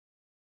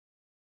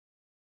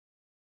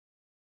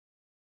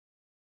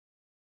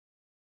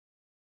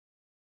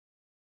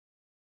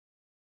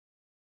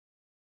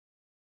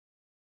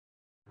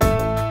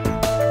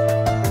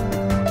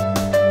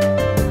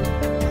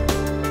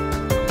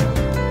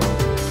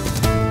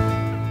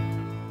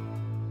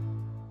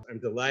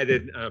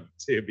delighted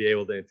to be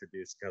able to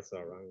introduce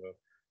Celso Arango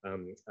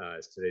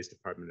as today's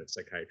Department of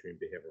Psychiatry and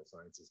Behavioral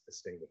Sciences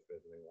Distinguished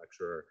Visiting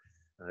Lecturer.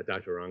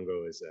 Dr.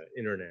 Arango is an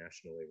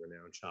internationally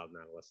renowned child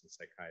and adolescent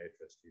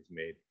psychiatrist who's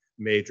made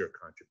major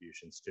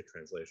contributions to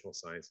translational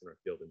science in our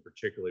field, and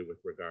particularly with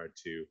regard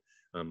to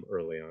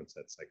early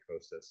onset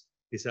psychosis.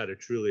 He's had a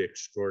truly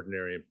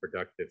extraordinary and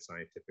productive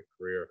scientific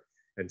career,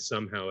 and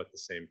somehow at the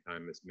same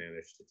time has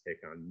managed to take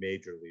on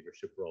major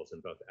leadership roles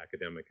in both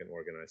academic and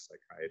organized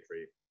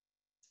psychiatry.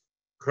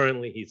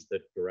 Currently, he's the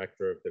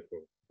director of the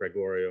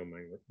Gregorio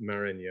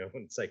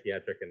Marañon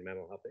Psychiatric and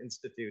Mental Health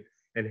Institute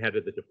and head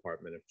of the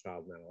Department of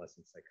Child and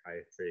Adolescent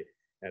Psychiatry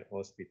at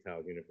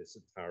Hospital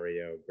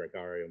Universitario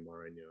Gregorio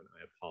Marañon.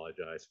 I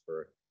apologize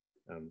for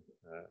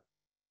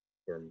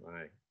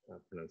my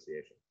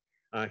pronunciation.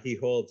 He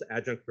holds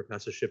adjunct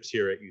professorships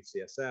here at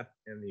UCSF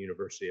and the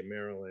University of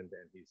Maryland,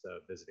 and he's a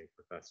visiting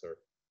professor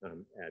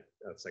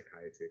of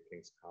psychiatry at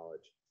King's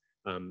College.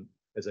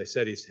 As I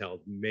said, he's held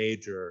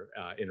major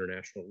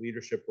international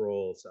leadership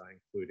roles,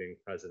 including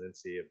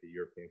presidency of the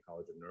European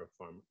College of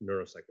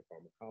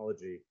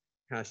Neuropsychopharmacology,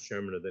 past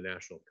chairman of the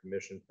National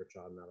Commission for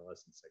Child and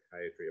Adolescent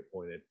Psychiatry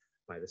appointed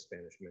by the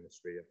Spanish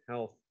Ministry of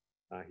Health.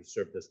 He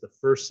served as the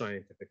first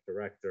scientific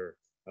director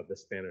of the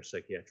Spanish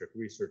Psychiatric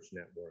Research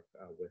Network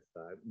with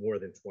more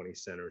than 20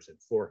 centers and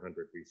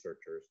 400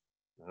 researchers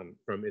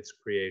from its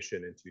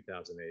creation in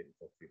 2008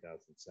 until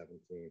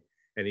 2017.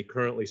 And he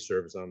currently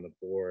serves on the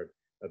board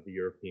of the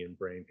European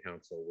Brain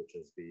Council, which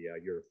is the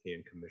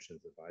European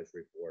Commission's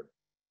advisory board.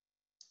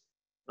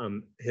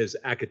 His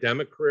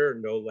academic career,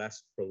 no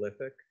less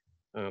prolific.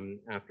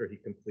 After he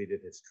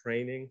completed his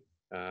training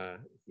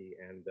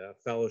and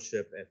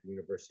fellowship at the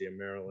University of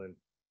Maryland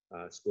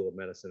School of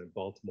Medicine in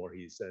Baltimore,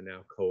 he's now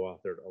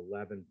co-authored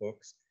 11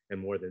 books and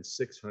more than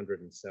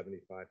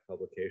 675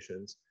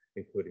 publications,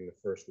 including the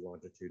first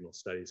longitudinal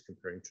studies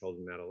comparing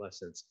children and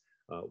adolescents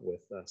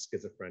with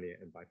schizophrenia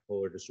and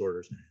bipolar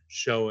disorders,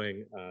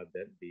 showing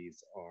that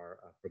these are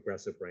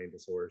progressive brain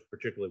disorders,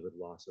 particularly with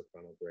loss of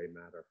frontal gray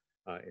matter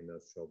in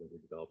those children who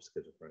develop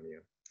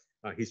schizophrenia.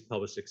 He's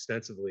published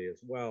extensively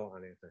as well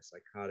on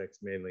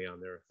antipsychotics, mainly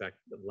on their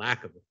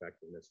lack of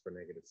effectiveness for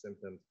negative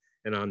symptoms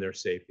and on their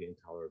safety and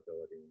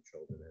tolerability in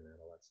children and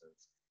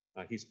adolescents.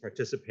 He's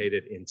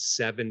participated in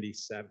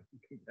 77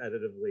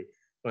 competitively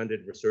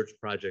funded research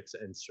projects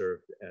and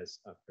served as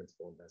a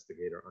principal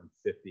investigator on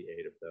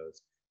 58 of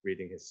those.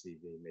 Reading his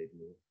CV made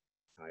me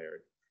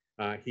tired.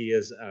 He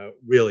is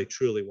really,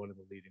 truly one of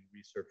the leading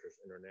researchers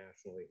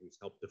internationally who's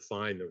helped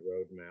define the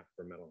roadmap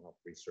for mental health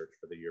research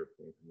for the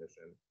European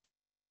Commission.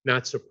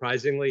 Not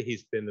surprisingly,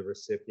 he's been the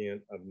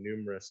recipient of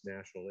numerous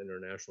national and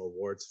international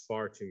awards,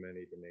 far too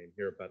many to name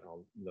here, but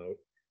I'll note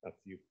a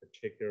few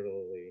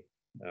particularly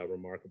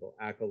remarkable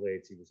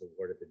accolades. He was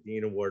awarded the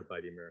Dean Award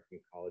by the American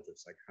College of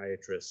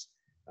Psychiatrists,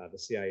 the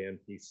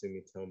CIMT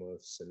Sumitomo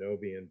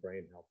Shinobian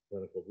Brain Health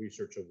Clinical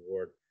Research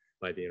Award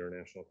by the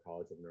International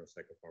College of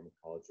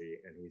Neuropsychopharmacology,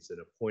 and he's an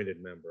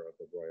appointed member of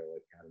the Royal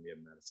Academy of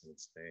Medicine in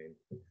Spain.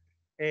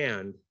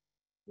 And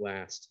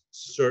last,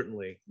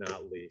 certainly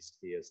not least,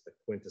 he is the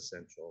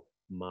quintessential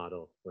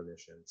model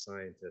clinician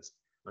scientist.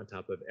 On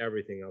top of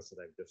everything else that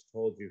I've just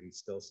told you, he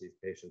still sees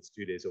patients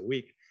 2 days a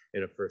week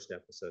in a first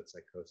episode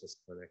psychosis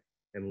clinic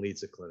and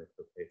leads a clinic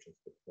for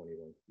patients with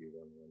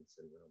 21q11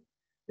 syndrome.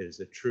 It is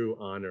a true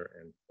honor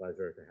and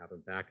pleasure to have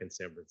him back in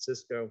San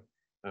Francisco.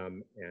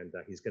 And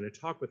he's going to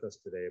talk with us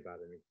today about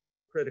a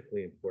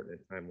critically important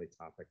and timely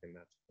topic, and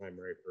that's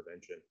primary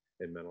prevention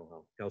in mental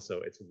health.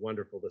 Celso, it's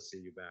wonderful to see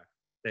you back.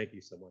 Thank you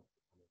so much.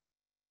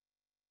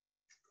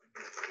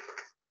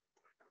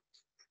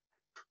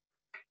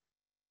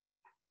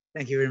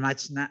 Thank you very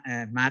much,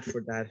 Matt,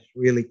 for that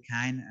really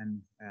kind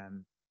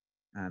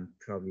and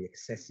probably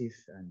excessive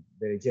and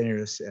very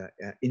generous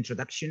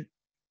introduction.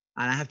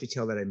 And I have to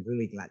tell that I'm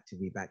really glad to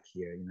be back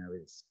here. You know, we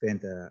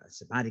spent a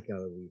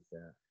sabbatical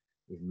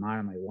with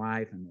Mara, my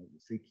wife, and my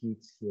 3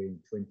 kids here in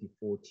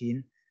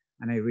 2014,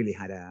 and I really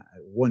had a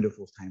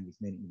wonderful time with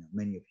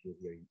many of you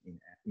here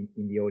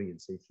in the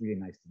audience. So it's really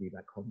nice to be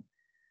back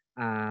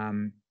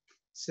home.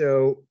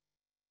 So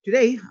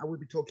today I will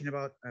be talking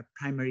about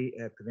primary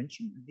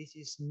prevention. This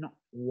is not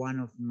one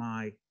of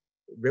my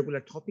regular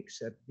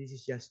topics. This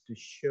is just to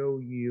show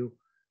you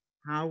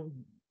how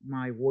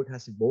my work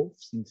has evolved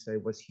since I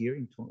was here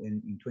in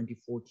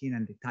 2014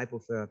 and the type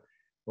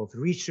of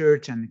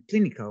research and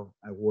clinical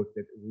work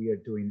that we are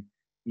doing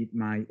in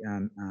my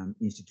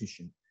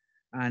institution.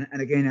 And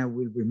again, I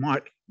will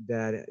remark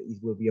that it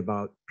will be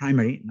about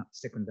primary, not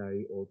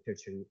secondary or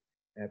tertiary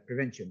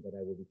prevention that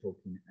I will be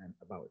talking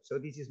about. So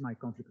this is my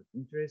conflict of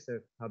interest,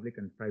 public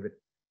and private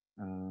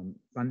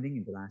funding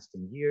in the last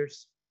 10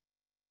 years.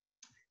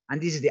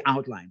 And this is the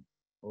outline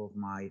of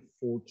my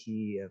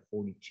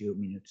 42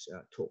 minutes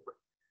talk.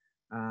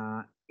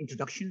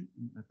 Introduction,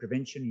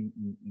 prevention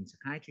in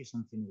psychiatry is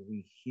something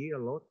we hear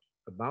a lot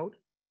about,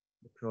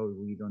 but probably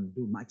we don't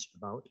do much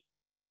about.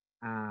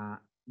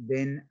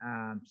 Then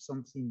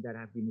something that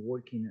I've been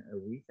working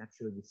with,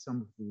 actually with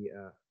some of the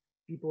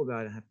people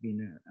that have been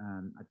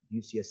at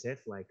UCSF,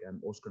 like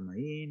Oscar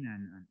Marin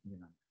and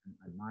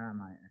Mara,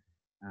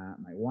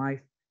 my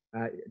wife,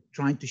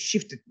 trying to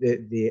shift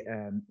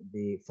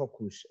the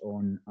focus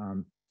on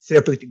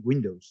therapeutic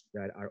windows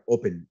that are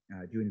open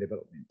during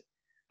development.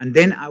 And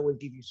then I will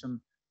give you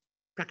some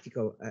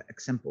practical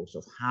examples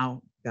of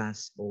how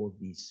does all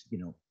these,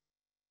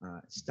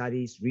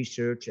 studies,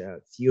 research,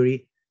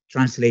 theory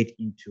translate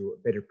into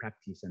better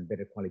practice and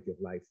better quality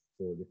of life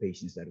for the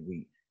patients that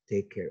we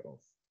take care of.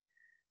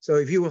 So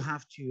if you will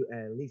have to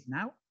leave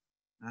now,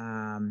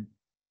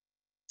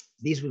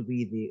 this will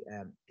be the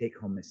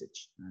take-home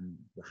message and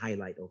the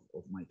highlight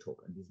of my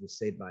talk. And this was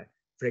said by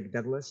Fred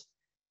Douglass.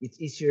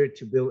 It's easier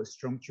to build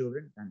strong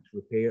children than to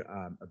repair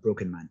a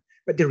broken man.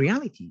 But the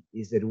reality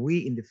is that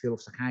we in the field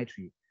of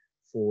psychiatry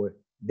for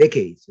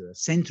decades or a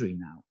century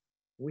now,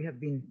 we have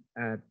been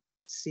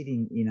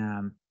sitting in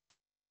a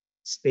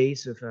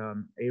space of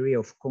area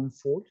of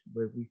comfort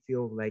where we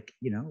feel like,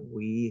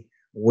 we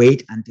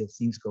wait until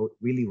things go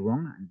really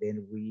wrong, and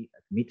then we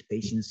admit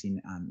patients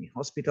in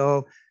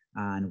hospital,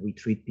 and we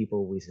treat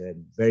people with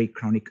very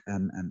chronic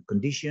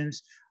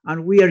conditions,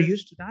 and we are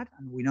used to that,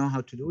 and we know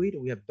how to do it.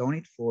 We have done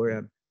it for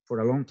a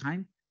long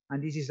time,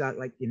 and this is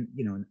like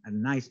a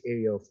nice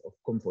area of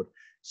comfort.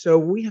 So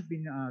we have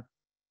been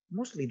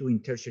mostly doing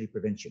tertiary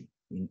prevention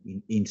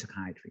in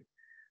psychiatry.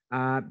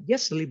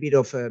 Yes, a little bit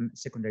of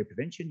secondary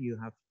prevention. You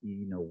have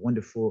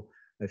wonderful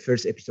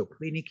first episode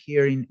clinic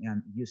here in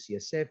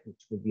UCSF,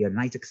 which will be a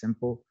nice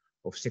example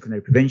of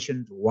secondary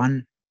prevention.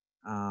 One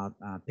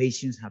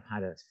patients have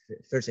had a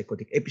first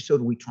psychotic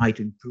episode. We try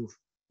to improve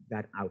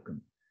that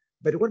outcome.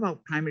 But what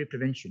about primary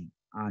prevention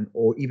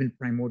or even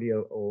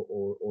primordial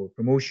or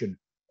promotion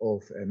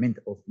of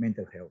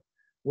mental health?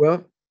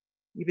 Well,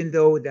 even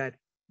though that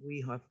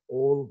we have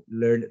all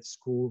learned at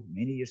school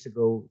many years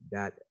ago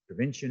that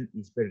prevention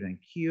is better than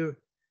cure,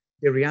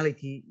 the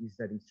reality is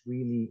that it's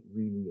really,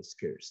 really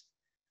scarce.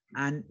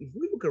 And if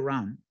we look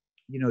around,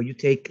 you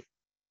take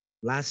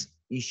last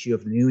issue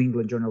of the New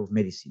England Journal of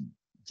Medicine,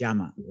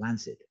 JAMA,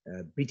 Lancet,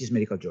 British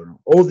Medical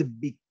Journal, all the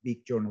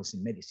big journals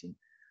in medicine,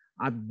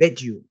 I bet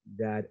you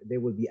that there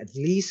will be at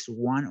least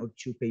one or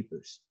two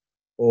papers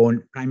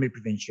on primary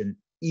prevention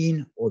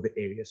in other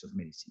areas of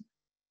medicine.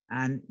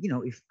 And,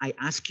 if I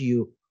ask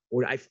you,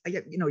 or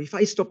if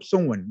I stop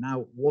someone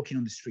now walking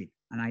on the street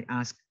and I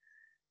ask,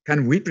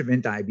 can we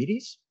prevent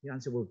diabetes? The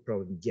answer will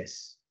probably be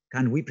yes.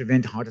 Can we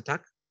prevent heart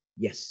attack?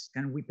 Yes.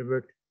 Can we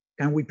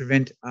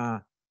prevent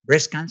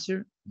breast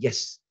cancer?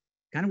 Yes.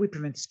 Can we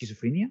prevent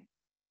schizophrenia?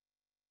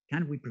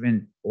 Can we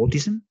prevent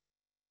autism?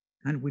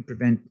 Can we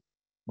prevent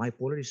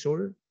bipolar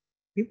disorder?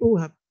 People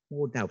have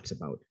more doubts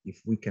about if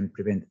we can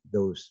prevent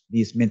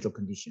these mental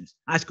conditions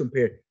as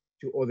compared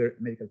to other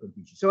medical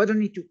conditions. So I don't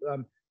need to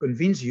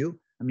convince you.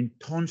 I mean,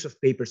 tons of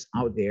papers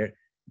out there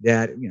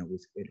that,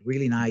 with a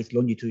really nice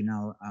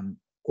longitudinal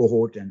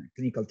cohort and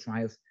clinical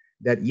trials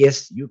that,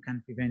 yes, you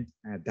can prevent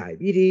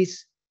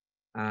diabetes.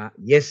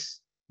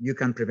 Yes, you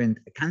can prevent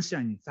cancer.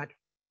 And in fact,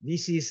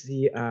 this is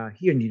the,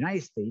 here in the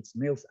United States,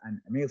 males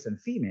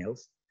and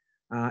females.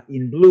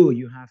 In blue,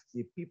 you have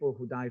the people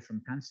who die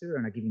from cancer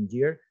in a given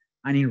year.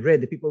 And in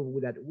red, the people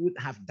that would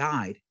have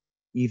died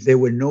if there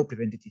were no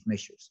preventative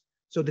measures.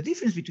 So the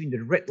difference between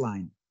the red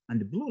line and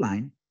the blue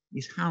line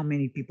is how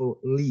many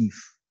people live,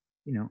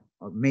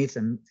 males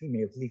and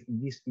females live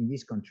in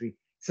this country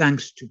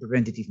thanks to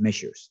preventative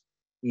measures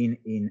in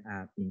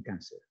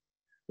cancer.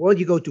 Well,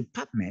 you go to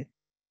PubMed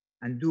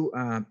and do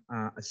a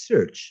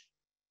search,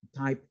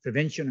 type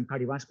prevention and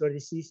cardiovascular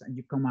disease, and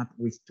you come up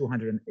with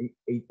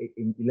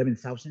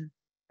 211,000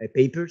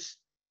 papers.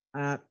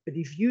 But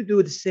if you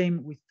do the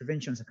same with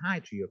prevention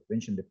psychiatry or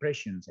prevention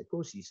depression,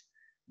 psychosis,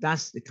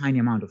 that's the tiny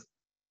amount of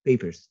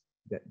papers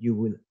that you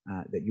will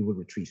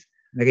retrieve.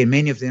 And again,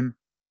 many of them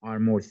are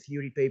more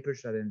theory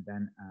papers rather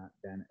than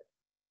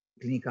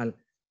clinical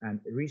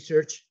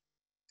research.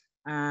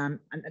 And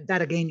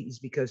that again is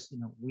because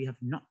we have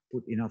not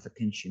put enough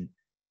attention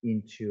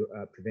into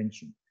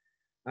prevention.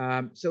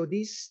 So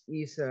this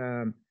is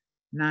a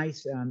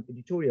nice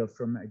editorial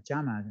from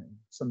JAMA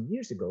some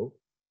years ago,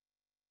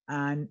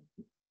 and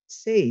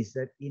says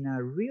that in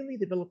a really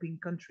developing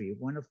country,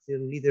 one of the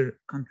leader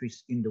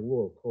countries in the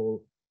world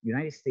called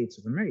United States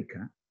of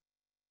America,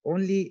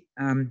 only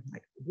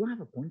do I have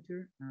a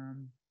pointer?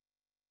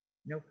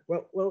 No.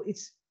 Well,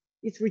 it's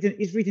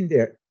written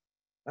there.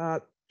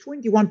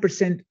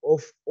 21%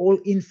 of all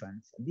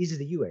infants, this is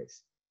the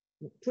US,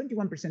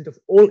 21% of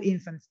all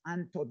infants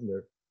and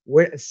toddlers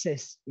were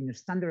assessed in a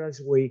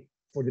standardized way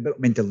for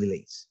developmental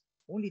delays.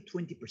 Only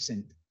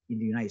 20% in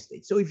the United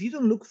States. So if you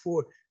don't look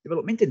for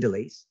developmental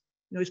delays,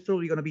 it's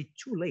probably going to be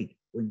too late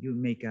when you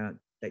make a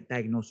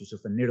diagnosis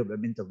of a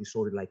neurodevelopmental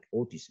disorder like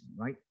autism,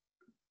 right?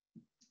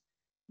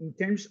 In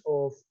terms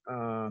of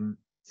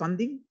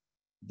funding,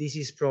 this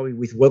is probably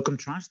with Wellcome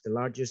Trust, the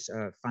largest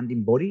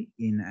funding body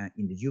in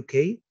the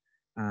UK,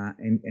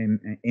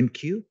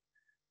 MQ,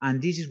 and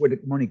this is where the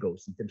money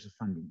goes in terms of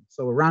funding.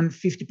 So around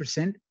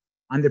 50%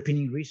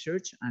 underpinning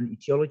research and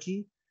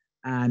etiology,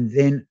 and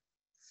then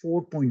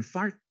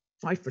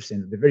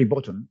 4.5% at the very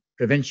bottom,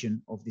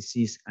 prevention of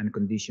disease and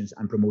conditions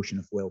and promotion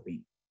of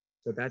well-being.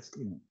 So that's,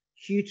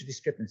 huge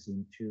discrepancy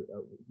into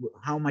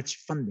how much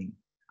funding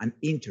and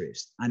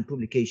interest and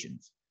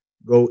publications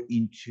go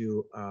into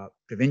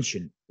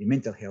prevention in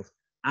mental health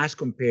as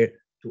compared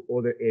to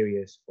other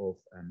areas of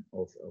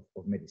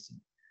medicine.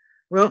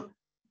 Well,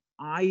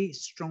 I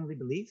strongly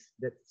believe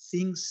that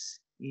things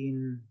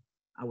in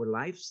our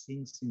lives,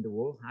 things in the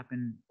world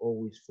happen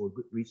always for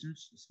good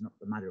reasons. It's not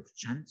a matter of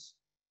chance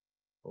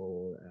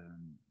or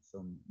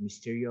some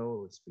mysterious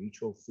or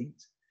spiritual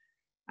things.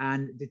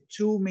 And the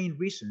two main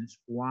reasons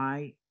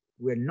why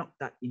we're not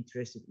that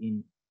interested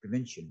in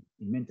prevention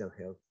in mental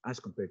health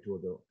as compared to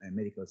other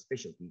medical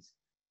specialties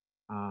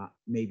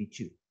maybe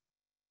two.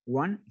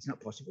 One, it's not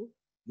possible.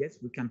 Yes,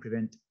 we can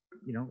prevent,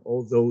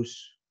 all those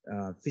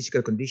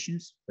physical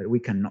conditions, but we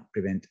cannot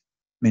prevent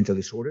mental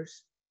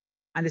disorders.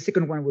 And the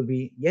second one will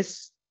be,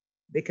 yes,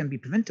 they can be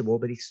preventable,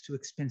 but it's too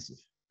expensive.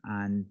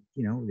 And,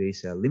 there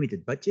is a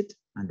limited budget,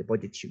 and the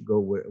budget should go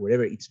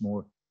wherever it's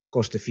more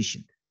cost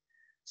efficient.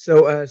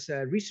 So as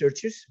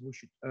researchers, we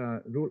should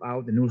rule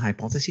out the null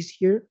hypothesis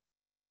here.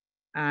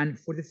 And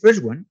for the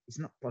first one, it's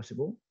not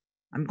possible.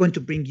 I'm going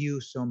to bring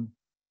you some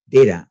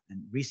data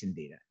and recent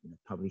data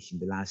published in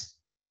the last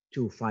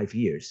 2 or 5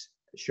 years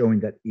showing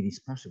that it is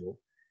possible.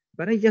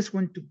 But I just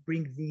want to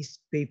bring this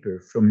paper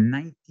from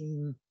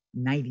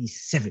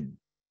 1997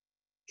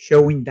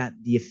 showing that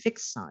the effect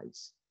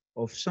size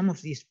of some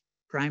of these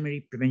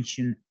primary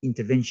prevention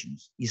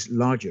interventions is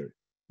larger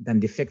than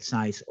the effect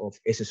size of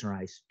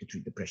SSRIs to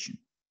treat depression.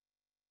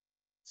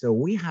 So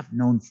we have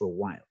known for a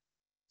while.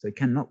 So it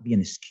cannot be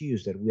an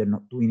excuse that we are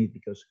not doing it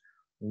because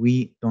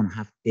we don't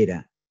have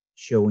data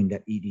showing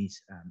that it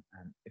is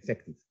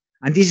effective.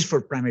 And this is for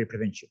primary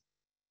prevention.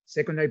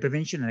 Secondary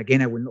prevention, and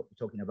again, I will not be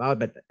talking about,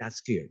 but that's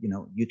clear.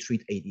 You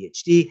treat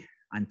ADHD,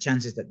 and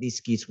chances that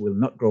these kids will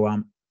not grow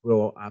up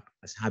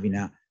as having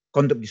a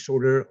conduct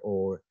disorder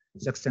or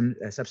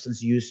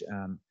substance use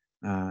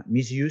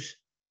misuse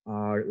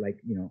are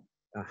like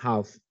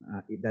half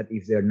that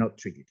if they're not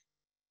treated.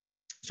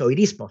 So it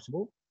is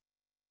possible.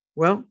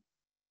 Well,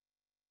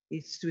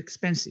 it's too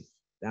expensive.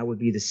 That would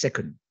be the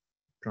second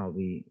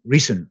probably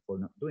reason for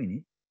not doing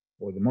it,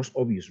 or the most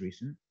obvious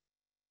reason.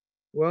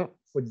 Well,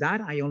 for that,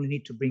 I only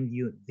need to bring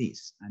you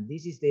this. And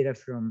this is data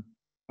from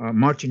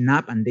Martin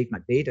Knapp and Dave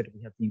McDade that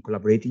we have been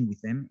collaborating with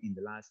them in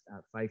the last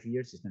 5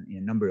 years in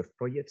a number of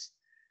projects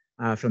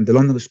from the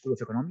London School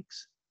of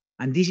Economics.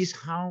 And this is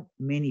how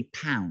many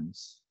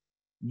pounds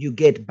you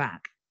get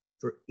back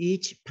for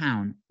each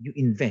pound you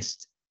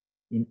invest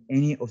in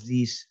any of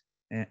these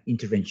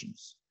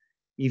interventions.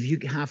 If you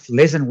have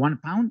less than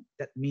 £1,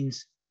 that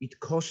means it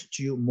costs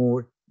you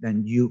more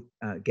than you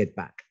get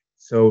back.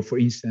 So for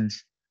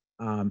instance,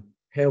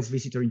 health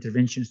visitor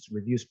interventions to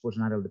reduce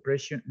postnatal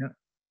depression. No,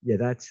 yeah,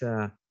 that's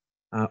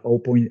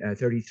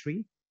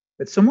 0.33.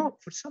 But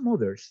for some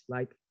others,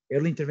 like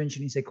early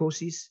intervention in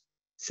psychosis,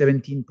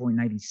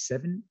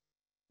 17.97.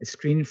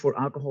 Screening for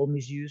alcohol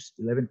misuse,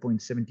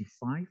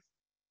 11.75.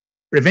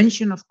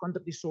 Prevention of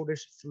conduct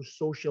disorders through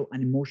social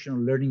and emotional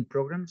learning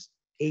programs,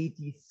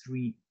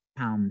 £83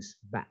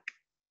 back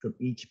from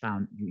each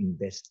pound you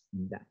invest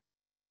in that.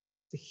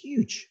 It's a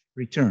huge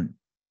return.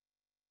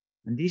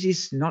 And this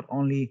is not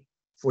only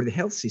for the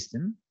health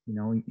system,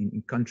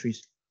 in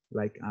countries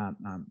like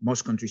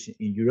most countries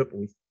in Europe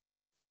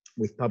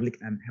with public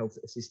health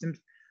systems,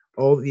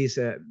 all these,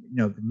 the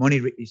money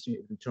is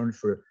returned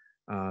for,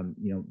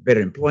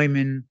 better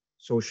employment,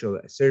 social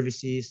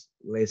services,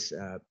 less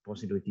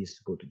possibilities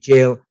to go to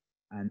jail,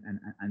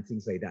 and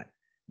things like that.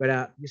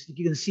 But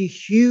you can see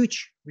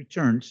huge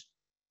returns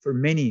for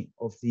many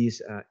of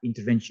these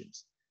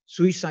interventions.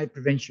 Suicide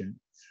prevention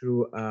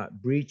through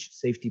breach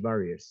safety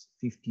barriers,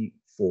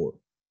 £54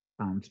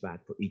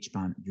 back for each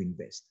pound you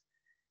invest.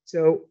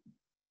 So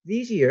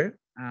this year,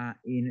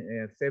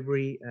 in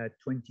February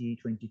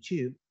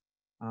 2022,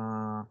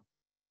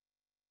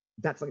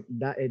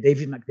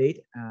 David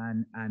McDade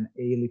and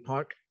Ailey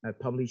Park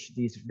published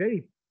this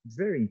very,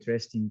 very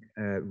interesting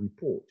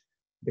report,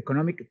 The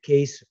Economic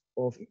Case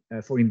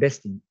for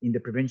Investing in the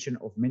Prevention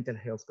of Mental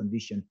Health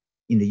Condition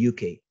in the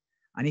UK.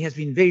 And it has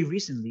been very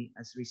recently,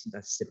 as recent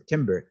as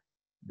September,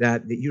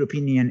 that the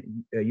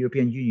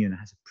European Union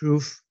has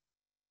approved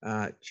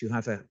to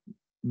have a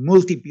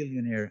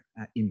multi-billionaire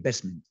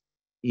investment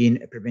in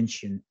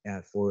prevention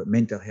for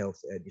mental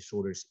health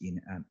disorders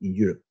in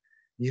Europe.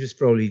 This is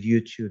probably due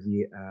to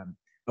the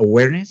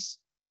awareness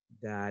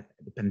that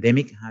the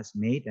pandemic has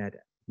made, that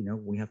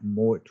we have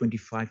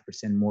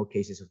 25% more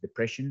cases of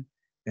depression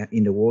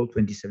in the world,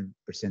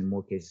 27%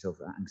 more cases of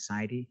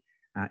anxiety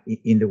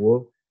in the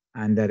world,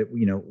 and that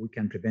we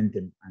can prevent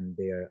them, and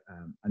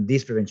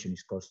this prevention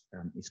is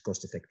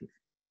cost effective.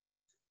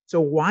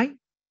 So why,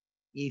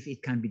 if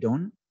it can be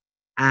done,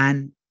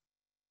 and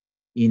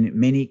in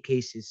many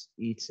cases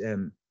it's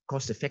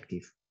cost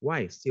effective,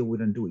 why still we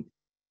don't do it?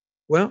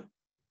 Well,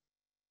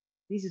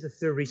 this is the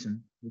third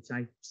reason, which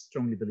I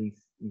strongly believe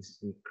is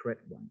the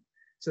correct one.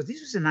 So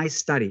this was a nice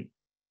study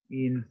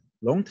in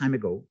long time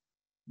ago,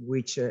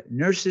 which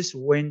nurses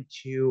went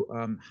to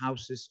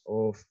houses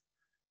of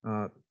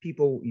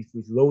people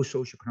with low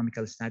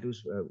socioeconomic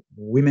status,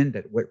 women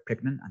that were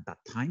pregnant at that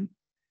time,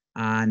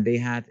 and they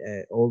had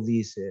all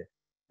these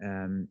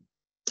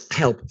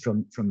help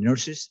from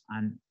nurses,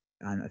 and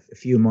a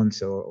few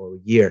months or a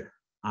year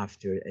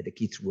after the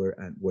kids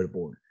were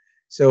born.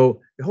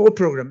 So the whole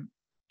program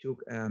took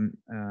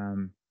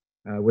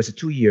was a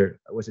two-year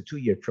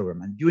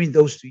program, and during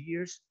those 2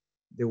 years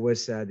there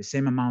was the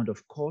same amount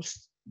of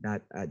cost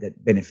that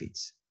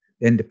benefits.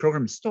 Then the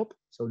program stopped,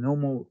 so no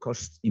more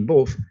costs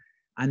involved,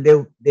 and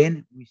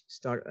then we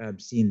start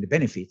seeing the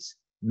benefits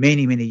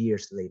many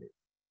years later,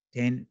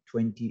 10,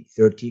 20,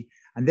 30,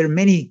 and there are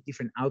many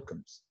different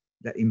outcomes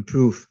that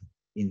improve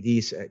in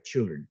these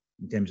children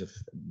in terms of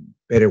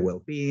better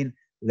well-being,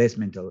 less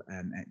mental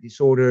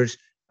disorders,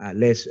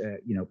 less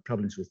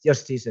problems with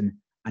justice,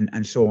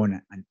 and so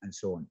on and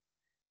so on.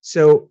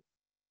 So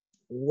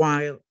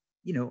while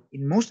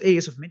in most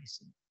areas of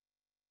medicine,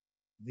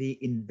 the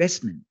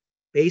investment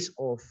pays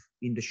off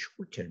in the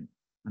short term,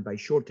 and by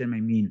short term I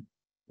mean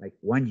like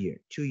 1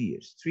 year, 2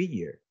 years, 3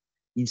 years.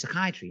 In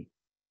psychiatry,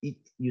 it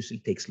usually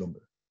takes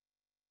longer.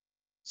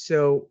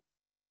 So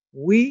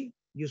we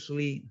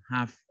usually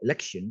have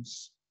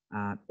elections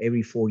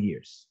every 4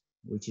 years,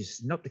 which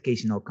is not the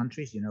case in all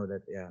countries. You know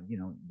that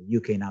the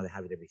UK now they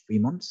have it every 3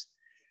 months,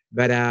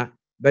 but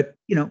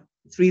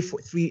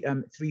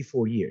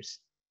 4 years.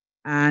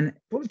 And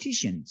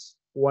politicians,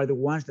 who are the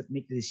ones that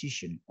make the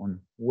decision on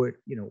where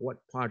what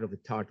part of the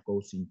tart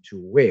goes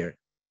into where,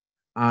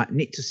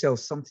 need to sell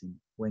something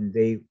when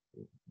they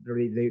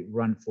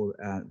run for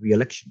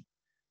re-election,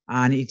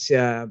 and it's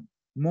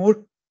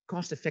more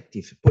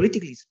cost-effective,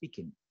 politically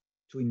speaking,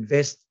 to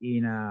invest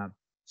in a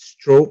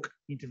stroke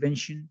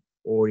intervention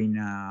or in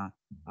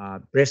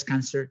breast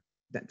cancer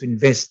than to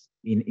invest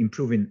in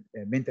improving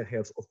mental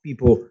health of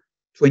people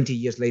 20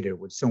 years later,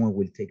 when someone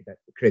will take that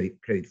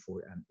credit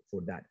for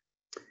that.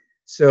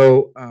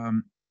 So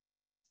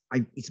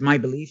it's my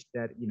belief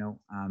that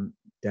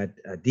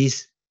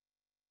this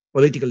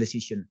political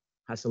decision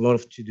has a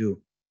lot to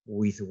do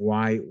with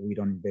why we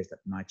don't invest that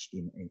much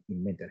in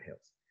mental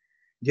health.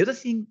 The other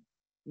thing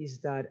is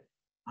that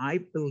I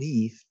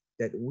believe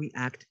that we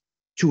act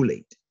too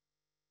late,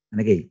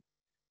 and again,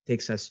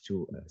 takes us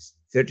to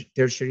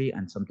tertiary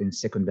and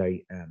sometimes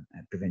secondary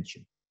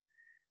prevention.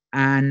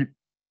 And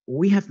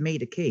we have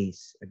made a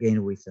case,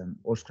 again, with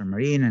Oscar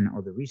Marin and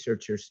other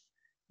researchers,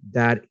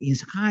 that in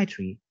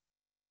psychiatry,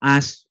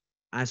 as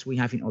we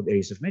have in other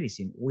areas of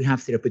medicine, we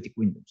have therapeutic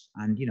windows.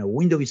 And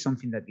window is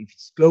something that if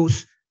it's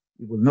closed,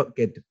 you will not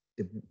get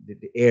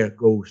the air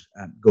go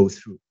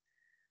through.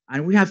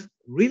 And we have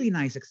really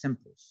nice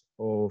examples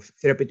of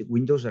therapeutic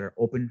windows that are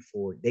open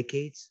for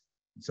decades,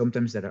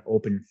 sometimes that are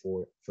open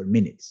for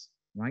minutes,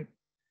 right?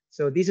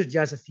 So these are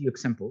just a few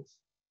examples.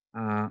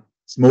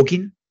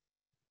 Smoking,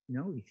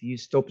 if you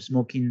stop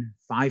smoking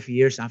 5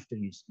 years after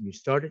you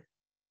started,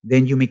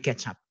 then you may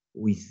catch up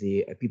with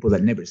the people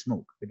that never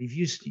smoke. But if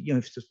you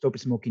stop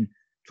smoking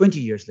 20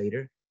 years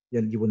later,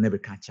 then you will never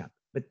catch up.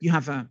 But you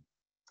have a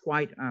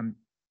quite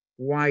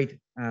wide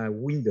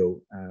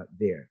window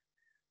there.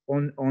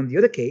 On the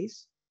other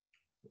case,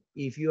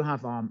 if you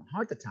have a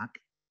heart attack,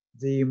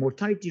 the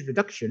mortality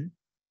reduction,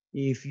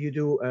 if you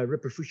do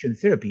reperfusion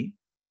therapy,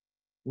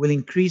 will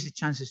increase the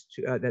chances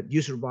that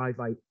you survive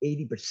by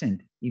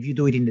 80% if you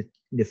do it in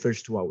the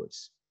first 2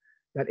 hours.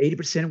 That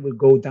 80% will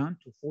go down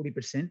to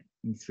 40%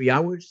 in 3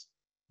 hours,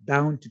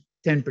 down to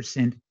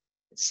 10%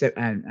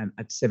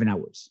 at 7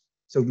 hours.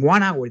 So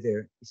 1 hour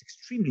there is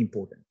extremely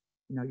important.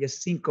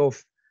 Just think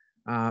of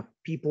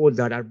people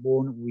that are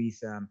born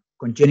with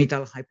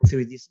congenital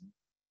hypothyroidism,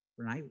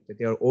 right? That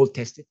they are all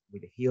tested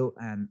with a Hill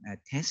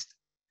test.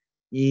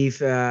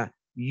 If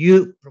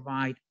you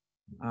provide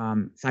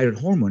thyroid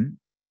hormone,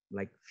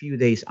 like few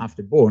days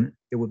after born,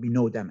 there will be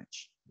no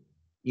damage.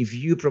 If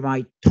you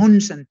provide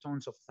tons and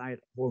tons of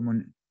thyroid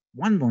hormone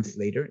 1 month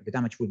later, the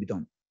damage will be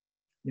done.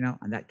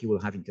 And that kid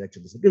will have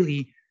intellectual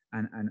disability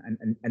and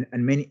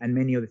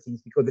many other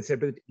things, because the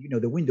therapeutic,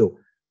 the window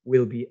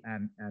will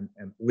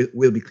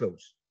be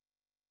closed.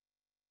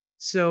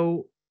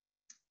 So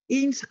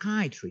in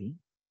psychiatry,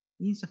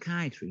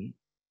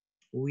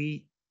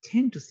 we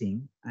tend to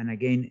think, and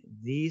again,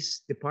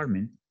 this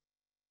department,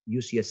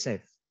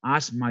 UCSF,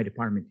 as my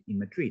department in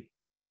Madrid,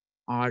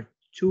 are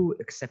two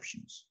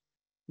exceptions.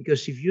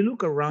 Because if you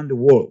look around the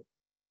world,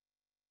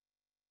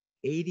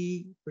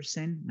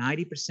 80%,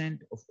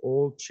 90% of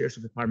all chairs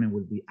of the department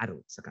will be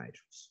adult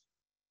psychiatrists.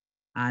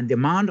 And the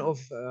amount of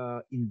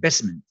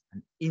investment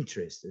and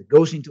interest that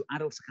goes into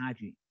adult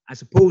psychiatry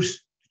as opposed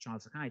to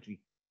child psychiatry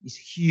is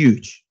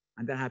huge.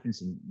 And that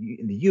happens in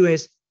the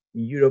US,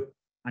 in Europe,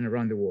 and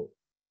around the world.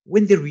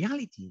 When the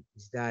reality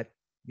is that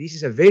this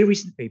is a very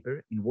recent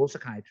paper in Weill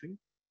Psychiatry,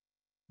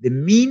 the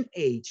mean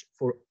age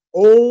for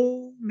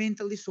all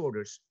mental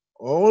disorders,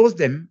 all of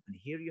them, and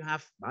here you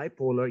have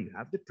bipolar, you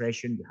have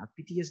depression, you have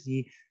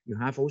PTSD, you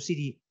have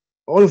OCD,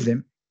 all of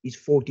them is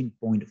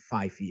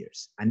 14.5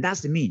 years. And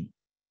that's the mean.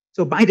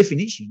 So by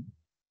definition,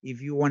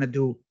 if you want to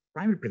do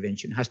primary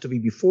prevention, it has to be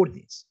before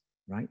this,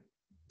 right?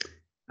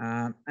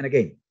 And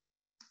again,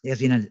 there's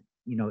been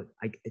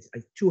it's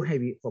too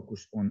heavy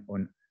focus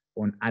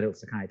on adult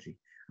psychiatry.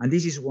 And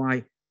this is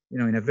why,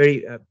 in a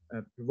very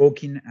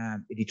provoking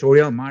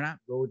editorial, Mara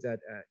wrote that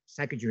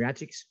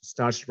psychogeriatrics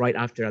starts right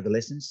after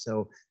adolescence.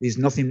 So there's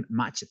nothing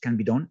much that can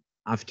be done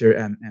after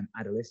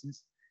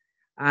adolescence.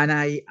 And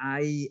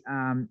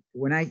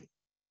when I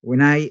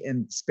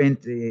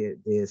spent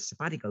the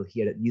sabbatical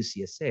here at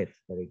UCSF,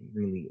 that I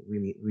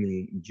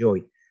really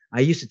enjoyed, I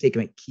used to take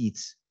my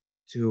kids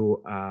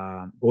to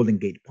Golden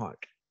Gate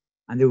Park,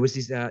 and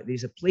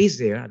there's a place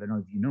there, I don't know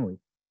if you know it,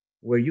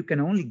 where you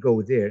can only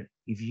go there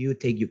if you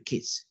take your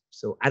kids.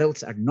 So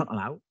adults are not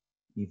allowed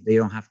if they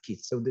don't have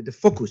kids. So the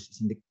focus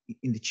is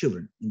in the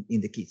children,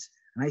 in the kids,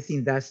 and I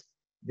think that's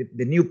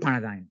the new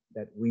paradigm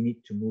that we need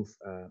to move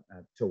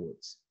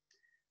towards.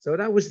 So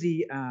that was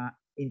the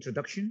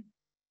introduction.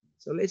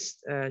 So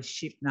let's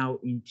shift now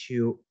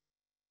into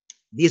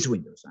these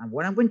windows. And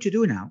what I'm going to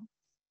do now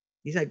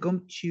is I'm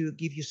going to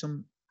give you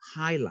some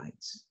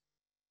highlights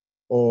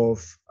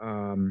of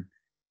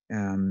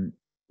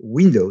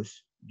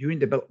windows during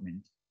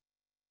development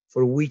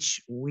for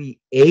which we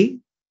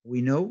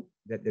know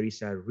that there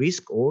is a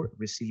risk or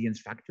resilience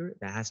factor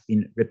that has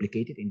been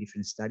replicated in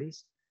different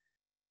studies,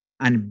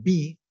 and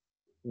B,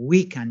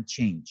 we can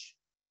change,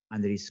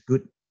 and there is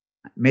good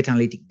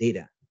meta-analytic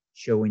data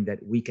showing that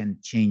we can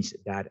change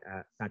that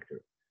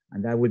factor,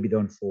 and that will be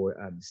done for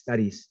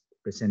studies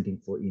presenting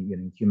for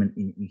in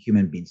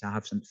human beings. I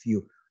have some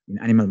few in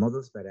animal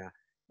models, but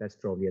that's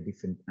probably a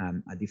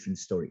different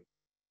story.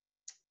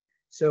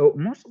 So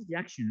most of the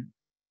action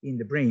in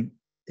the brain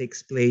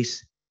takes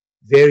place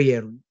very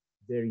early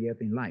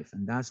in life,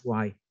 and that's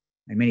why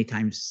I many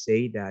times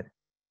say that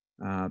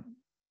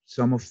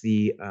some of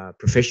the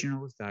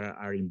professionals that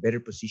are in better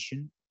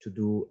position to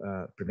do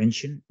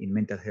prevention in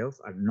mental health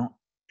are not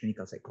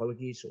clinical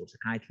psychologists or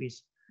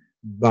psychiatrists,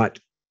 but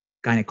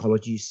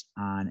gynecologists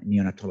and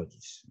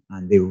neonatologists,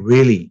 and they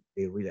really,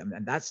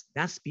 and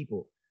that's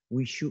people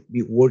we should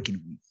be working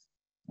with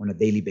on a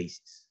daily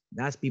basis.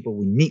 That's people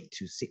we need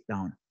to sit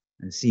down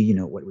and see,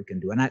 what we can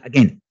do. And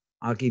again,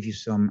 I'll give you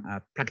some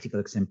practical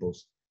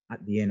examples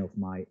at the end of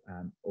my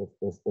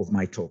of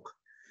my talk,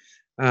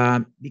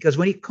 because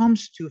when it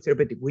comes to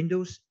therapeutic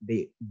windows,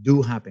 they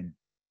do happen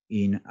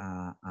in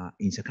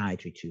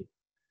psychiatry too.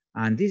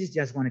 And this is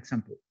just one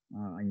example.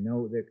 I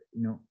know that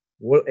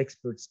world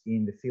experts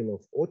in the field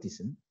of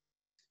autism.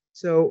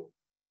 So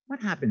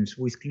what happens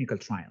with clinical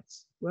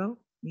trials? Well,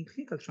 in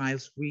clinical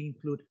trials, we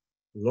include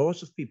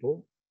lots of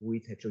people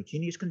with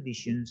heterogeneous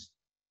conditions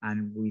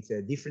and with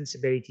a different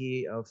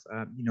severity of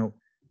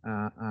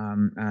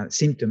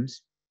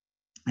symptoms,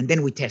 and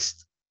then we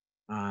test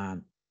a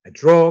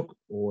drug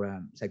or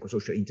a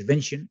psychosocial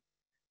intervention,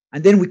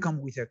 and then we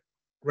come with a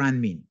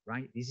grand mean,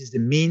 right? This is the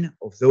mean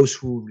of those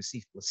who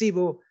receive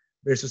placebo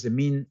versus the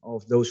mean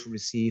of those who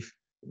receive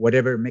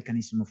whatever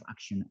mechanism of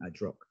action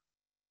drug.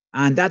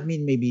 And that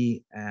mean may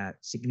be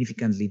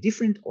significantly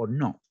different or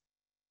not.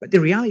 But the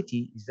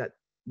reality is that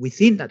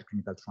within that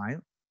clinical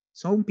trial,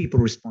 some people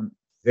respond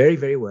very,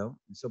 very well,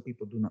 and some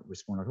people do not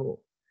respond at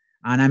all.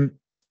 And I'm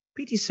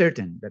pretty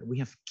certain that we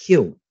have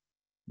killed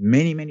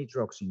many, many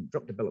drugs in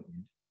drug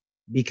development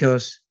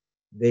because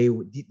they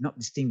did not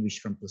distinguish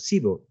from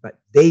placebo, but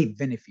they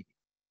benefited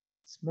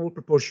small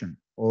proportion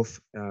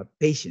of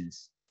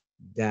patients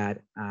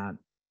that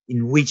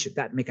in which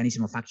that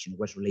mechanism of action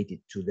was related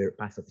to their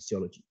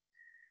pathophysiology.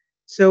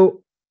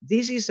 So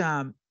this is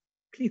a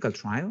clinical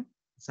trial,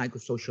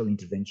 psychosocial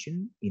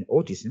intervention in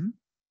autism,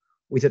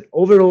 with an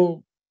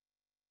overall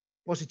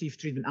positive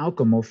treatment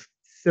outcome of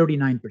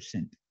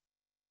 39%,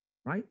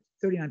 right?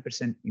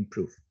 39%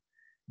 improved.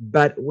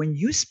 But when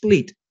you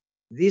split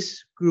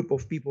this group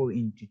of people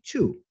into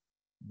two,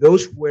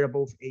 those who were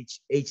above age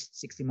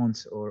 60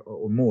 months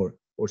or more,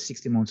 or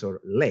 60 months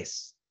or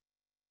less,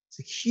 it's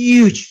a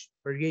huge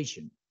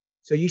variation.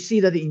 So you see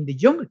that in the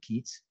younger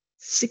kids,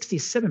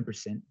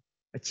 67%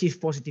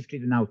 achieve positive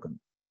treatment outcome,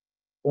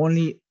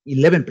 only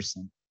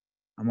 11%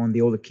 among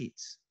the older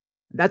kids.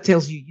 That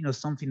tells you,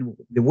 something,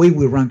 the way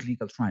we run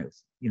clinical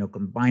trials,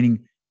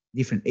 combining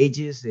different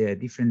ages,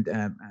 different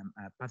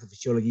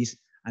pathophysiologies,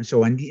 and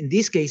so on. In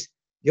this case,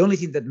 the only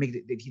thing that made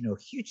the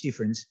huge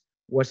difference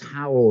was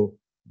how old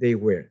they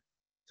were.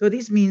 So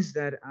this means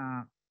that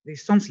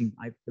there's something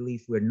I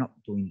believe we're not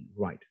doing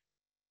right.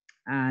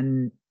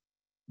 And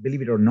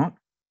believe it or not,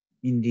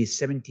 in the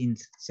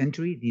 17th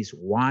century, this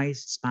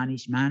wise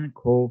Spanish man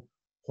called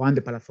Juan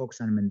de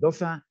Palafox and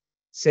Mendoza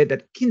said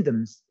that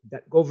kingdoms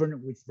that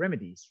govern with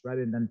remedies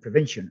rather than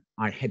prevention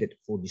are headed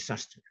for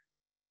disaster.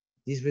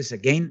 This was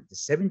again the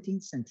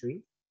 17th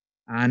century,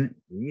 and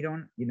we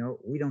don't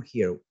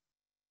hear.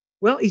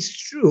 Well, it's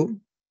true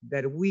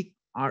that we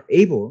are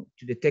able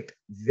to detect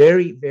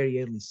very,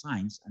 very early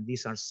signs, and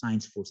these are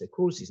signs for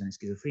psychosis and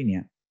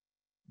schizophrenia,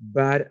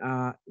 but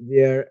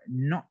they're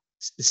not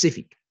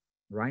specific,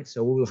 right?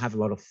 So we will have a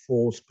lot of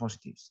false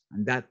positives,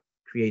 and that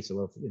creates a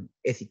lot of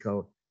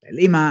ethical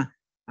dilemma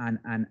and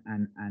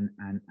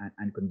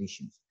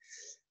conditions.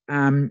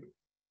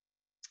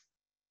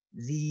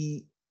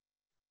 The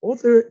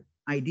other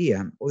idea,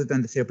 other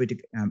than the therapeutic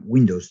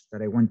windows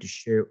that I want to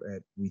share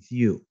with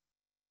you,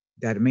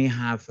 that may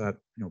have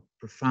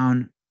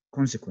profound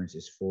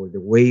consequences for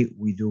the way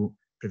we do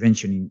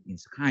prevention in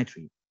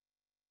psychiatry,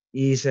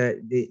 is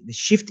the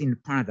shift in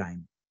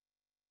paradigm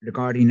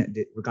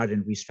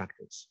regarding risk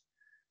factors.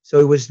 So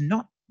it was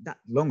not that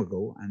long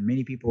ago, and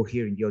many people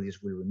here in the audience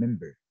will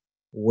remember,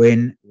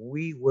 when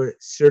we were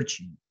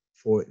searching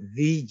for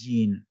the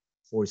gene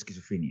for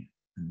schizophrenia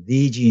and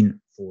the gene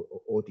for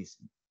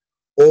autism,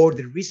 or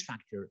the risk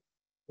factor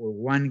for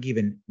one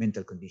given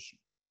mental condition,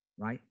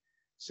 right?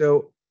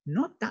 So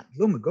not that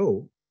long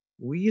ago,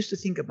 we used to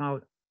think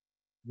about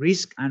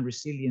risk and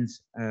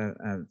resilience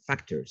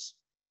factors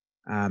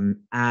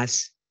as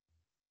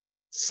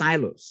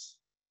silos,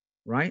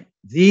 right?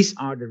 These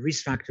are the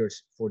risk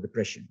factors for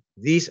depression.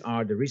 These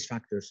are the risk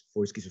factors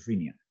for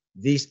schizophrenia.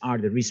 These are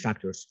the risk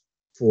factors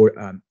for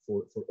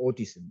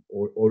autism,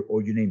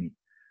 or you name it.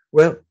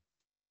 Well,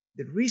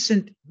 the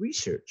recent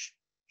research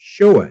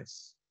show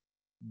us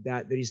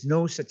that there is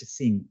no such a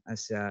thing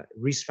as a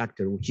risk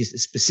factor which is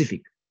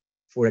specific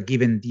for a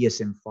given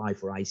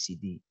DSM-5 or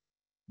ICD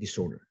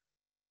disorder.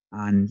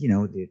 And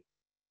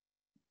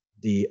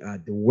the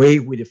way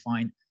we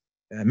define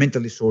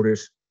mental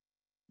disorders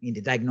in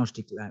the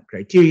diagnostic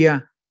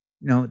criteria,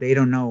 they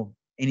don't know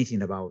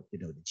anything about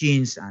the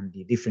genes and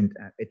the different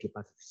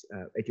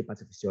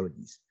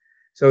etiopathophysiciologies.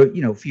 So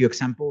a few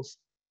examples: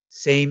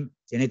 same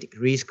genetic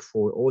risk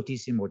for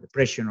autism or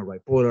depression or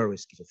bipolar or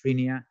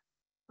schizophrenia.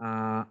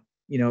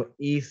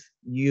 If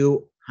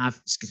you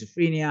have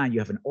schizophrenia and you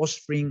have an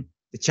offspring,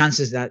 the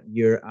chances that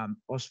your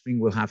offspring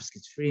will have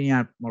schizophrenia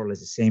are more or less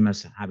the same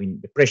as having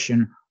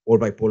depression or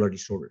bipolar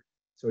disorder.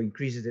 So it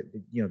increases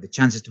the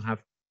chances to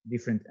have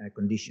different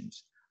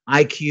conditions.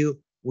 IQ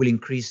will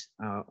increase,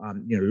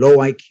 low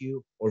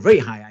IQ or very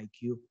high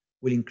IQ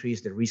will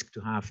increase the risk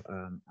to have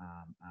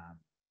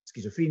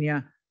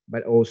schizophrenia,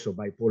 but also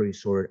bipolar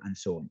disorder and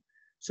so on.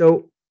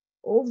 So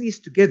all these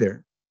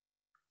together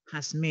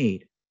has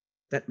made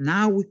that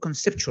now we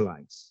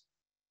conceptualize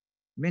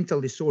mental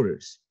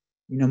disorders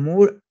in a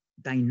more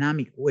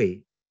dynamic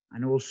way,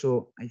 and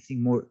also, I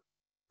think, more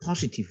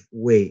positive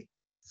way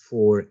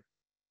for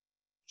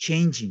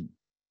changing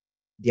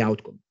the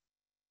outcome.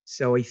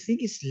 So I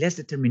think it's less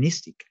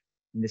deterministic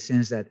in the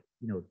sense that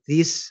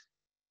this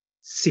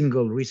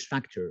single risk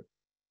factor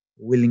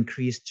will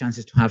increase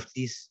chances to have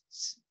this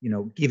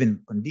given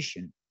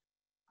condition,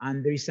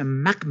 and there is a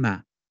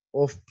magma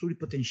of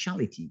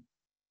pluripotentiality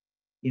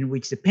in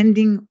which,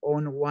 depending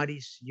on what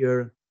is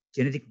your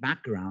genetic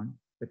background,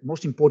 but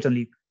most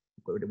importantly,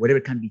 whatever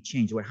can be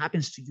changed, what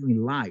happens to you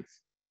in life,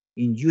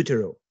 in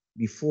utero,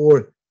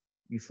 before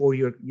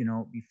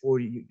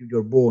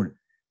you're born,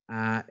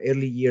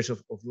 early years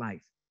of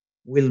life,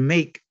 will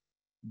make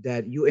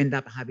that you end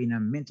up having a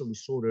mental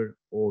disorder,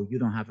 or you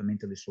don't have a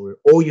mental disorder,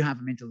 or you have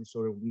a mental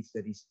disorder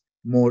that is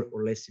more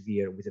or less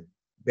severe with a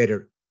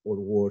better or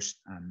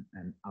worse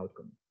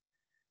outcome.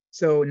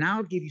 So now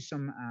I'll give you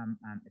some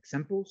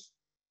examples.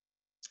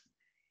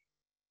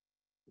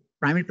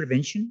 Primary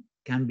prevention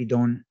can be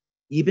done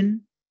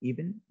even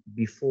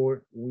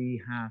before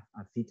we have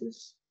a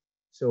fetus,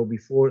 so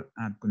before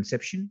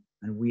conception,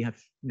 and we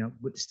have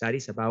good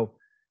studies about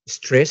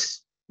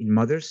stress in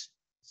mothers.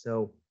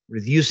 So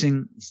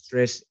reducing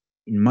stress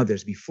in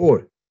mothers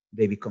before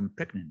they become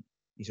pregnant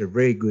is a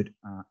very good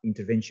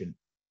intervention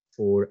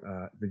for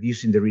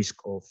reducing the risk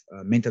of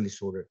mental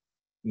disorder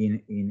in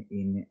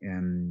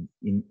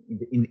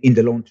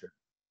the long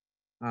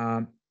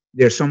term.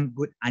 There are some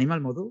good animal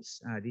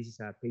models. This is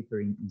a paper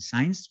in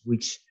Science,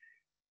 which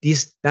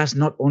this does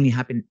not only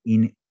happen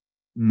in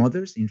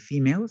mothers, in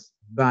females,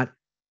 but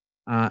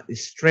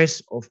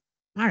stress of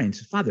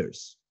parents,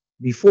 fathers,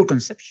 before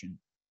conception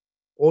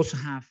also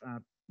have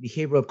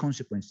behavioral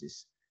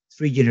consequences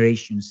 3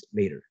 generations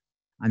later.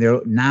 And there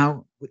are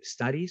now good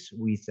studies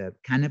with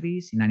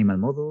cannabis in animal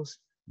models,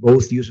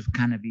 both use of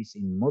cannabis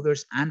in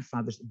mothers and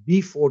fathers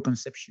before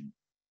conception,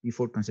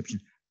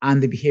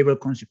 and the behavioral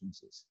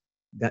consequences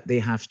that they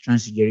have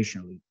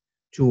transgenerationally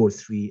 2 or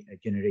 3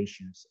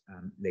 generations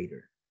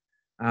later.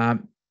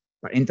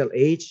 Parental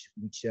age,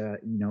 which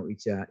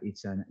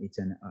it's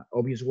an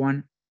obvious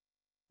one.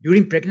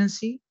 During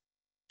pregnancy,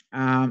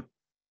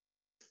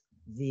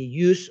 the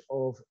use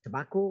of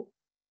tobacco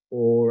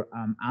or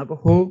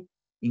alcohol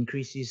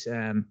increases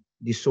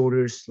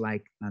disorders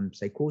like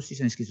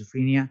psychosis and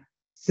schizophrenia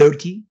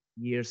 30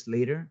 years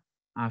later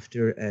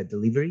after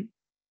delivery.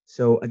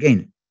 So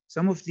again,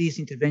 some of these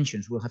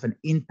interventions will have an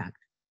impact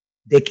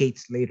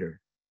decades later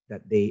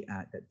that they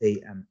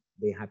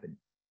happen.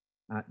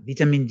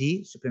 Vitamin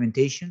D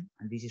supplementation,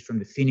 and this is from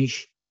the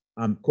Finnish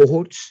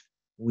cohorts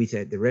with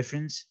the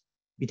reference.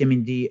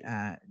 Vitamin D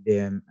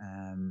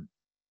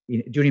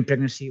during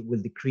pregnancy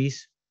will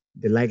decrease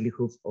the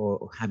likelihood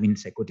of having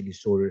psychotic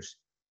disorders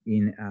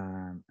in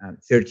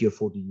 30 or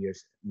 40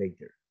 years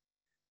later.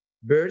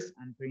 Birth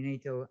and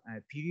perinatal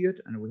period,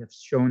 and we have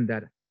shown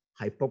that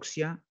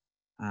hypoxia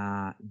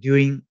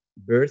during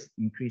birth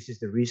increases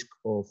the risk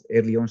of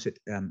early onset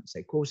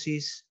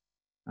psychosis.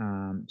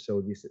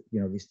 So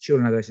these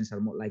children and adolescents are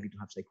more likely to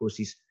have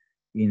psychosis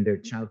in their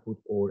childhood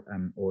or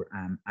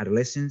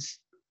adolescence.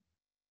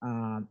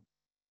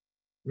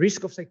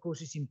 Risk of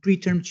psychosis in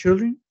preterm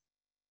children.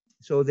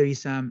 So there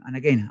is, and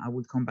again, I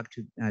will come back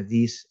to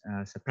this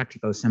as a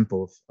practical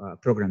sample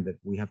of program that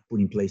we have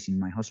put in place in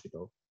my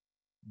hospital.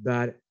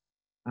 But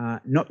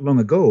not long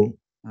ago,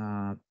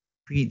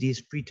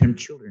 these preterm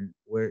children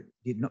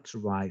did not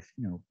survive,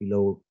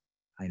 below,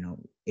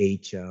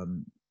 age,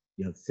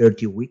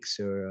 30 weeks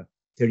or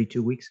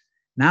 32 weeks.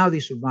 Now they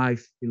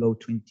survive below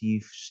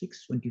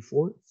 26,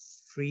 24,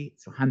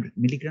 300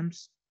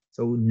 milligrams,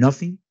 so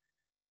nothing.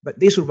 But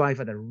they survive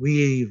at a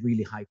really,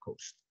 really high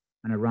cost,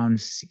 and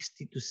around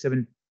 60 to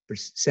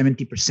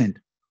 70%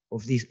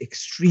 of these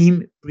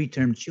extreme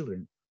preterm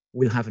children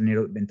will have a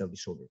neuromental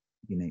disorder,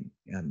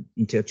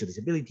 intellectual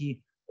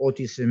disability,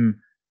 autism,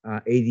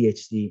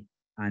 ADHD,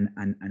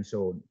 and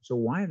so on. So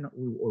why are not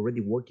we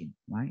already working,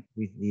 right,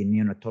 with the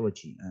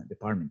neonatology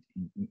department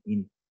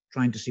in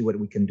trying to see what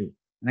we can do?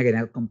 And again,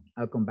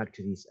 I'll come back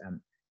to this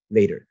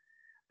later.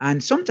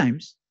 And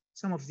sometimes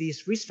some of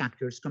these risk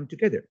factors come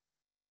together.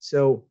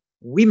 So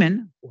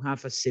women who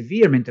have a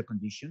severe mental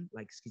condition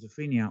like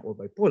schizophrenia or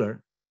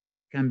bipolar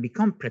can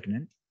become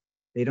pregnant.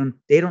 They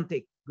don't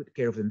take good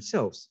care of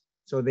themselves,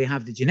 so they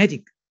have the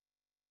genetic,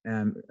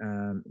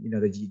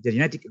 the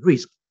genetic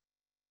risk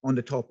on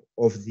the top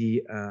of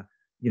the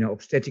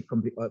obstetric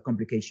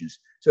complications.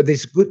 So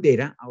there's good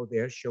data out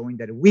there showing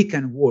that we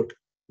can work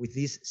with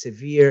these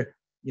severe,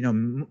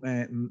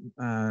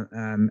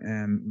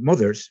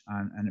 mothers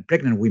and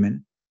pregnant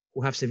women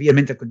who have severe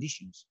mental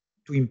conditions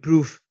to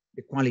improve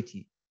the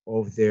quality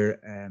of their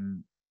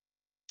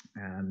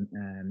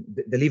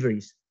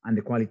deliveries and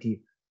the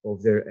quality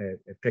of their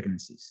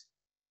pregnancies.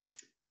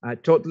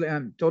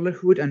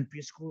 Toddlerhood and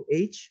preschool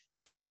age.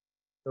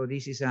 So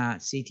this is a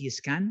CT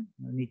scan.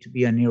 You need to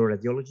be a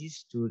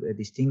neuroradiologist to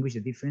distinguish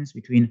the difference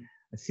between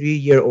a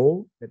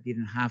 3-year-old that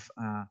didn't have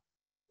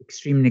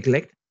extreme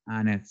neglect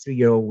and a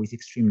 3-year-old with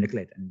extreme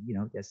neglect. And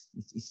it's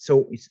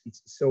so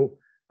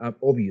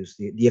obvious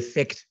the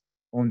effect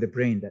on the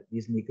brain that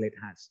this neglect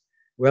has.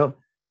 Well,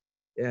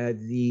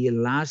 the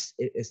last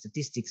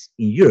statistics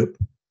in Europe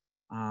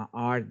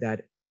are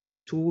that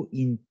 2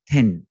 in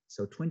 10,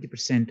 so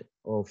 20%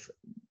 of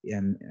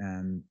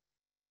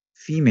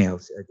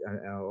females,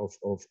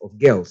 of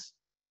girls,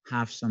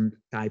 have some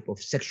type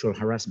of sexual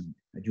harassment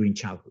during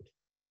childhood.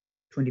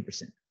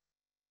 20%.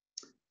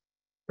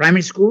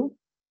 Primary school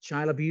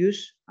child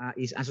abuse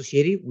is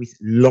associated with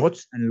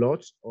lots and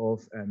lots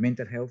of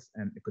mental health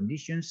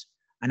conditions.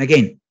 And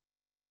again,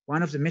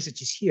 one of the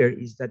messages here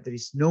is that there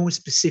is no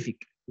specific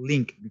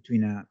link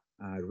between a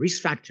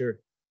risk factor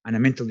and a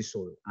mental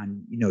disorder.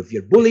 And if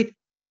you're bullied,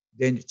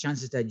 then the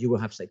chances that you will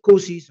have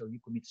psychosis or you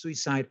commit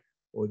suicide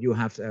or you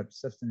have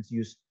substance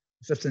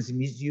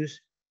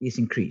misuse is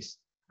increased.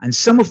 And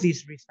some of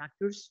these risk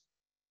factors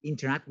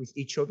interact with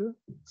each other.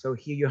 So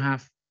here you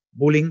have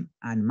bullying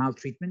and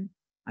maltreatment,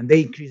 and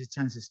they increase the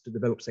chances to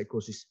develop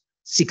psychosis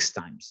 6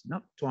 times,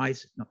 not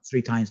twice, not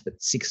 3 times,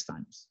 but 6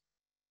 times.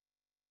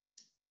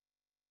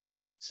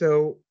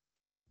 So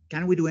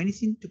can we do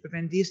anything to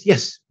prevent this?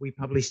 Yes, we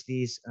published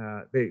this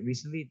very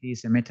recently,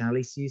 this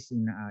meta-analysis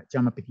in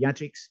JAMA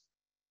Pediatrics,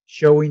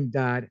 showing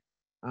that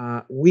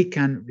we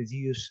can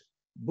reduce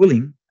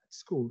bullying at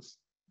schools.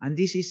 And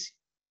this is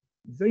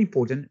very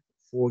important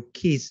for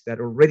kids that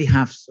already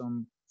have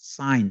some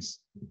signs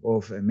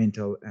of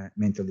mental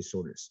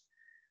disorders.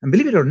 And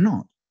believe it or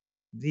not,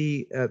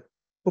 the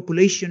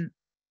population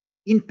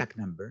impact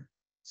number,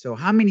 so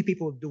how many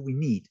people do we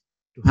need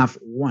to have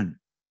one,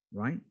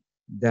 right,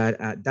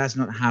 that does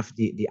not have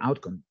the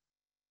outcome,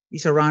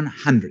 is around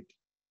 100.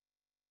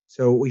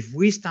 So if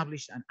we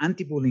establish an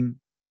anti-bullying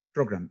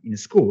program in a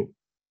school,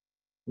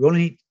 we only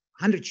need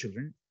 100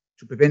 children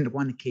to prevent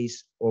 1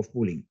 case of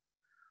bullying.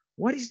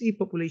 What is the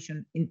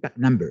population impact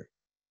number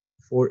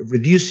for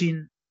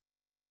reducing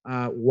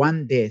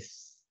one death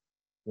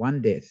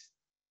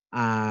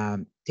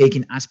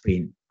taking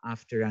aspirin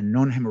after a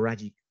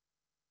non-hemorrhagic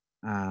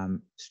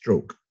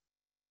stroke?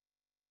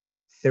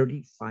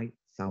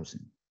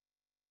 35,000.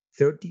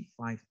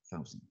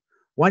 35,000.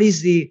 What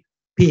is the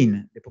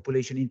PIN, the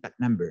population impact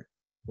number,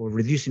 for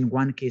reducing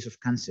 1 case of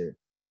cancer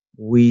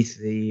with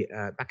the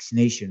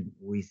vaccination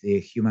with the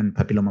human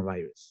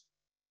papillomavirus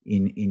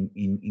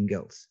in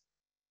girls?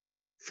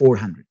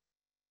 400.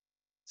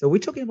 So we're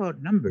talking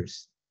about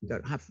numbers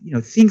that have,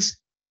 things,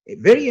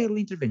 very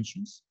early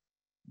interventions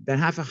that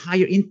have a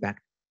higher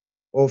impact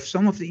of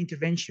some of the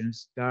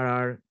interventions that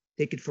are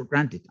taken for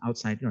granted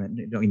outside,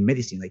 in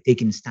medicine, like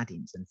taking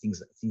statins and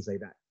things like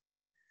that.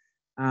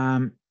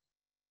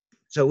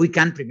 So we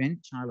can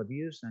prevent child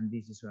abuse, and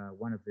this is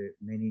one of the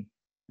many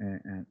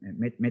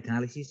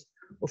meta-analyses.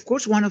 Of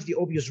course, one of the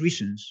obvious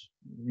reasons,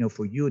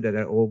 for you that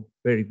are all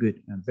very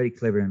good and very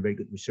clever and very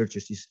good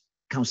researchers, is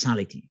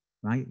causality,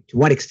 right? To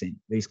what extent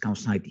there is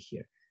causality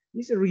here?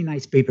 This is a really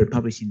nice paper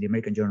published in the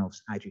American Journal of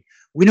Psychiatry.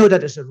 We know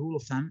that as a rule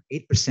of thumb,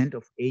 8%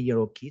 of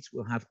 8-year-old kids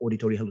will have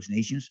auditory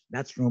hallucinations.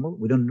 That's normal.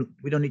 We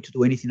don't need to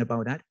do anything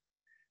about that.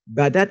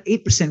 But that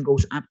 8%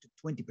 goes up to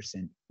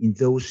 20% in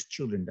those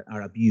children that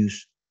are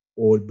abused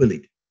or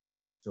bullied.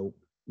 So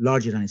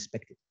larger than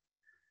expected.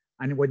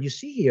 And what you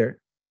see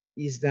here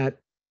is that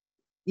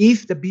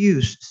if the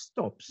abuse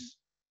stops,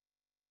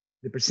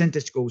 the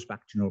percentage goes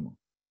back to normal.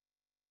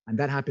 And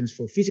that happens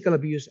for physical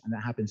abuse, and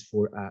that happens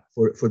for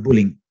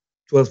bullying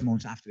 12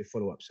 months after the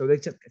follow-up. So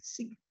it's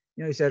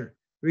it's a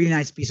really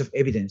nice piece of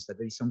evidence that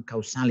there is some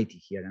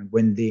causality here. And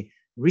when the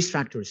risk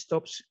factor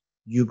stops,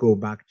 you go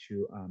back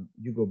to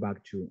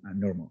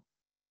normal.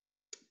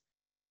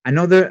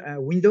 Another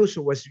window,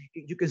 so as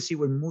you can see,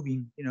 we're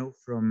moving,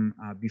 from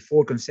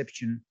before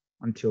conception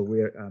until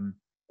we're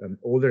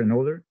older and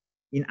older.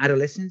 In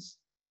adolescence,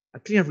 a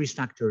clear risk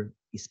factor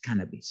is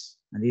cannabis,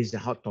 and this is a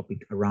hot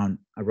topic around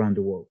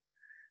the world.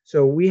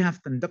 So we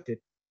have conducted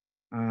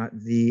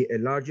the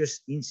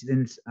largest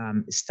incidence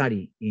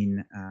study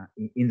in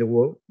the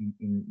world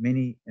in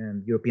many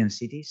European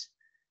cities.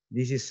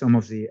 This is some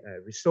of the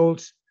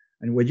results,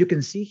 and what you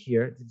can see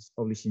here, this is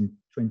published in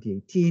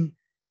 2018,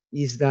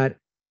 is that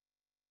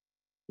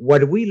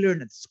what we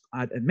learned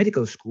at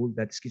medical school,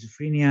 that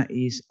schizophrenia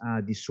is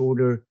a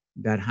disorder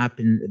that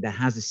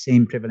has the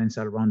same prevalence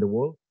around the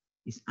world,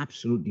 is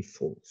absolutely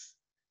false.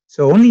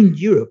 So only in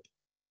Europe,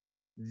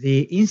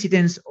 the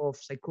incidence of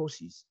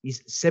psychosis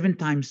is 7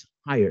 times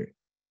higher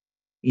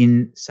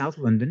in South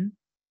London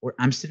or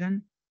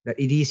Amsterdam than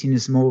it is in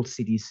small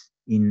cities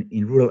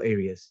in rural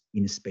areas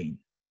in Spain.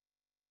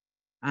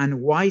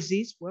 And why is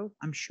this? Well,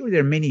 I'm sure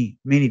there are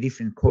many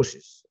different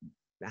causes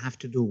that have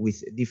to do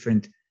with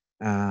different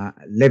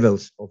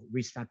levels of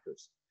risk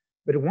factors.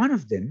 But one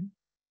of them,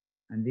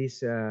 and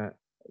this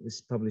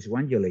was published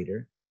 1 year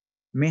later,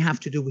 may have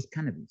to do with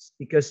cannabis.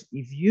 Because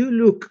if you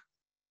look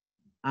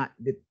at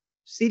the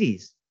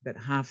cities that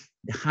have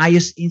the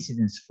highest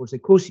incidence for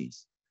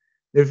psychosis,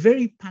 they're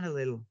very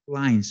parallel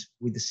lines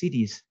with the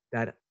cities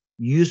that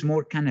use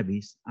more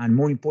cannabis and,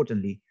 more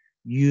importantly,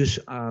 use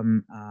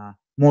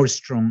more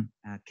strong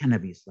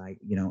cannabis, like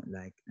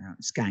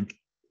skunk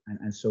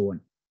and so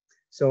on.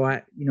 So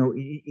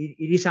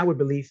it is our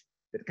belief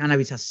that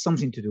cannabis has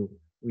something to do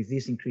with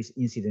this increased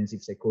incidence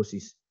of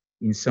psychosis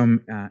in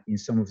some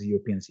of the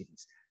European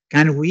cities.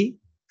 Can we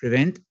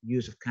prevent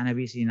use of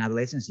cannabis in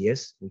adolescents?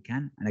 Yes, we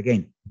can. And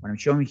again, what I'm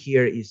showing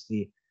here is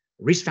the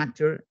risk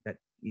factor that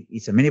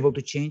is amenable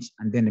to change,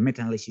 and then the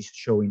meta-analysis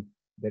showing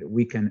that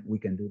we can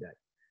do that.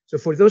 So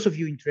for those of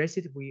you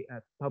interested, we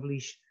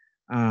publish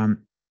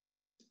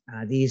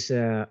this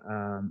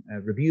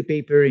review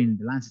paper in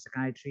the Lancet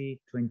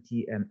Psychiatry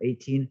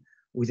 2018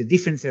 with the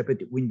different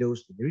therapeutic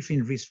windows, the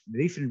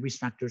different risk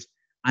factors,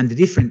 and the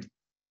different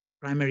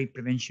primary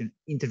prevention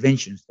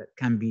interventions that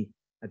can be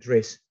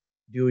addressed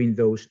during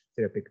those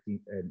therapeutic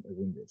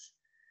windows.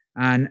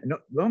 And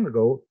not long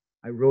ago,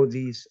 I wrote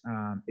this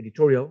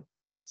editorial.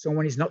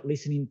 Someone is not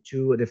listening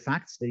to the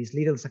facts. There is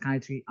little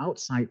psychiatry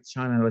outside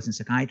child and adolescent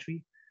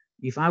psychiatry.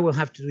 If I will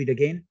have to do it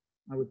again,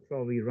 I would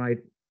probably write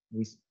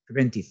with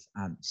preventive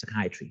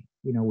psychiatry,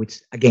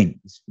 which again,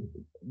 is,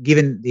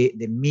 given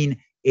the mean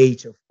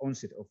age of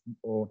onset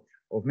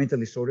of mental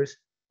disorders,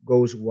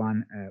 goes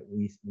one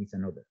with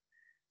another.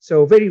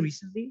 So very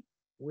recently,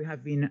 we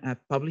have been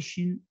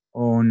publishing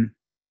on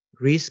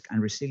risk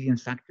and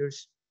resilience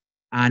factors,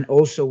 and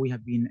also we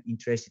have been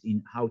interested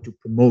in how to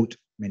promote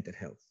mental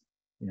health,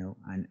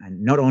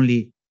 and not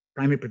only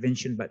primary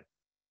prevention, but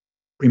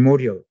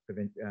primordial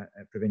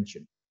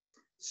prevention.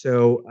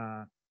 So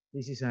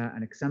this is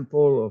an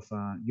example of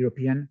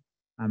European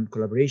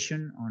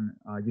collaboration on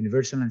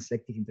universal and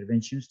selective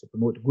interventions to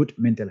promote good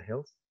mental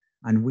health.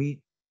 And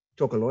we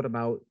talk a lot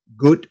about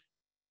good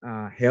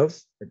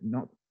health, but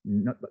not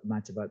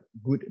much about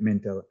good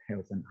mental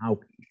health and how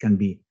it can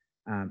be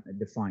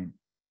defined.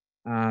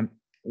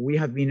 We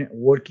have been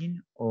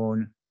working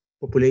on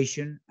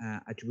population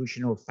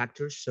attributional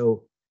factors.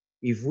 So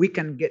if we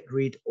can get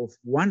rid of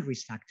one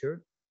risk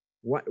factor,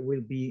 what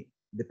will be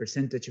the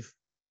percentage of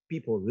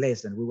people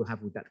less than we will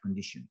have with that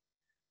condition?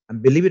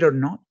 And believe it or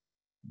not,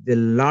 the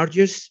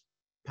largest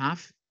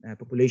PAF,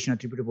 population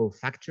attributable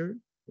factor,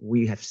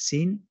 we have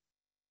seen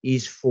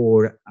is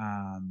for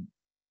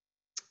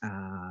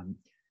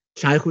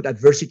childhood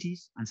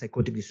adversities and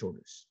psychotic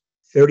disorders,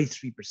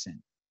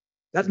 33%.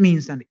 That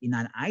means that in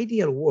an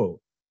ideal world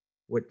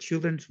where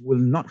children will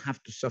not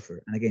have to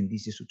suffer, and again,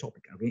 this is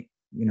utopic, okay,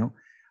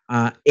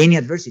 any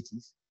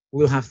adversities,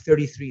 we'll have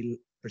 33%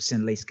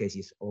 less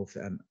cases of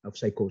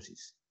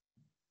psychosis.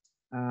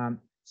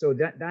 So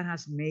that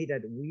has made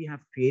that we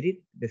have created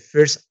the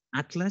first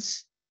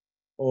atlas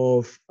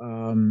of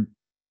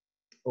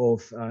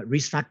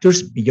risk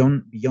factors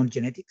beyond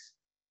genetics,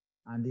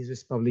 and this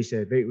was published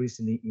very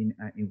recently in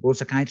Weill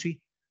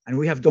Psychiatry, and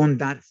we have done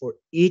that for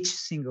each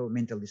single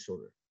mental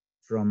disorder,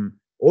 from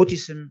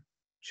autism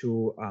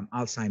to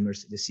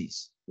Alzheimer's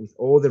disease, with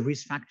all the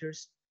risk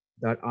factors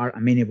that are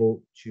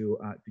amenable to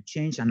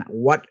change and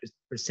what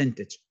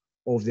percentage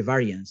of the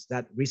variance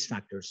that risk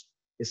factors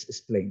is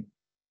explained.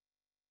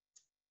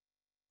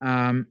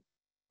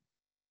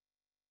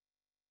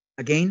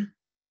 Again,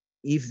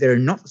 if there are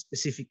not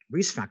specific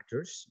risk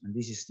factors, and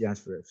this is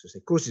just for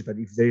psychosis, but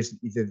if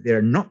there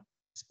are not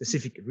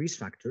specific risk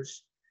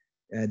factors,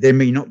 there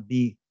may not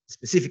be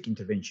specific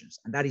interventions,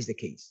 and that is the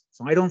case.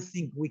 So I don't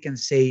think we can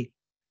say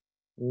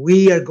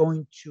we are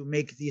going to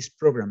make this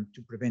program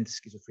to prevent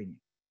schizophrenia,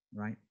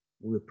 right?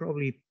 We will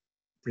probably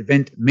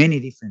prevent many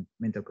different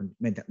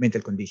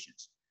mental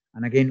conditions.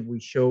 And again, we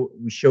show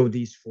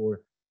this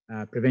for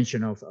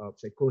prevention of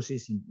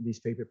psychosis in this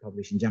paper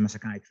published in JAMA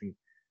Psychiatry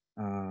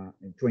in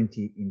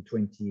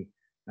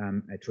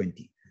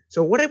 2020.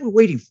 So what are we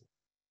waiting for?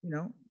 You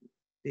know,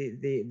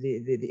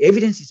 the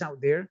evidence is out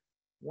there.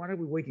 What are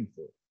we waiting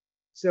for?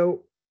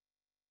 So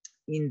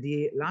in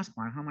the last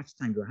part, how much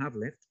time do I have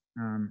left?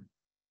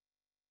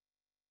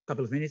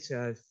 Couple of minutes,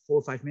 4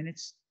 or 5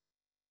 minutes.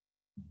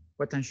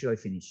 What time should I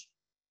finish?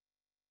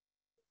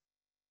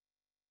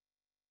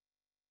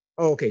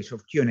 Oh, okay, so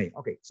Q&A.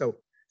 Okay, so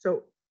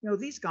you know,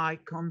 this guy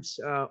comes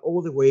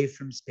all the way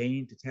from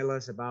Spain to tell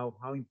us about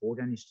how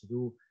important it is to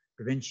do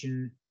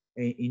prevention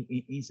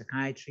in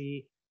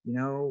psychiatry. You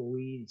know,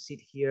 we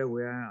sit here,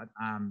 we're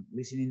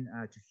listening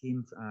to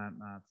him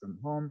from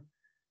home.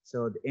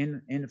 So the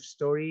end of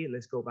story.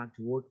 Let's go back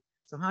to work.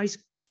 So how is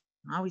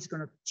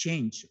going to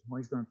change? How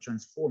is going to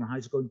transform? How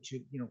is going to,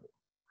 you know,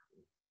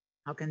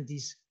 how can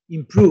this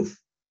improve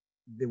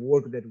the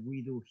work that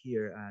we do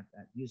here at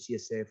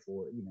UCSF?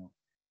 Or, you know,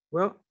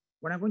 well,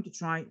 what I'm going to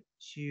try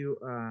to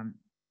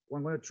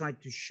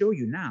show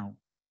you now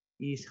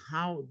is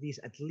how this,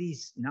 at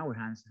least in our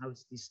hands, how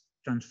this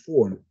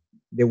transform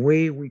the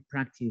way we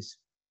practice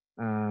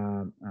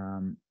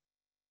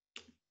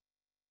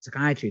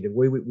psychiatry, the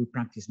way we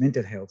practice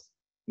mental health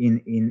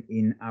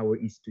in our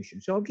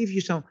institution. So I'll give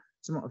you a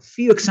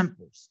few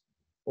examples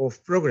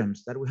of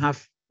programs that we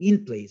have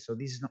in place. So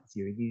this is not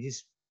theory, this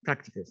is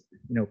practical,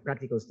 you know,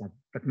 practical stuff,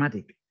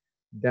 pragmatic,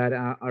 that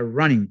are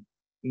running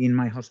in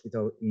my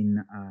hospital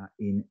in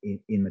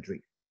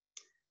Madrid.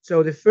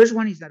 So the first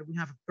one is that we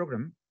have a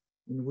program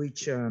in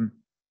which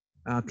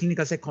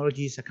clinical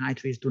psychologists,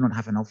 psychiatrists do not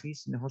have an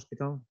office in the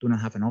hospital, do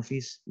not have an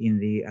office in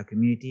the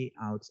community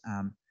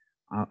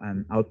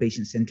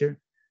outpatient center.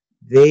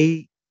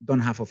 They don't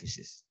have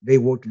offices. They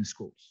work in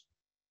schools.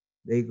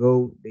 They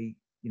go, you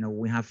know,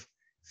 we have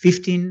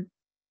 15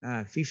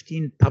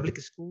 public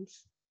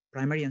schools,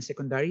 primary and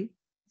secondary,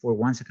 for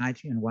one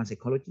psychiatry and one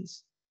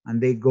psychologist,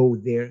 and they go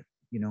there,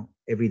 you know,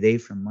 every day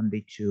from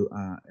Monday to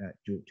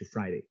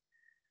Friday.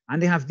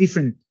 And they have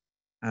different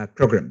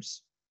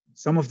programs.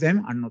 Some of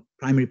them are not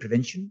primary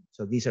prevention.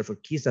 So these are for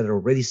kids that are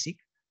already sick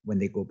when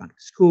they go back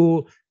to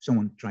school,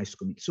 someone tries to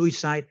commit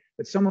suicide,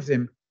 but some of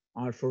them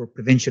are for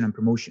prevention and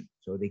promotion.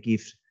 So they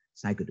give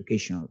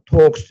psychoeducational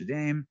talks to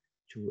them,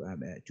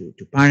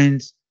 to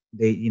parents.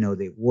 They, you know,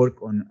 they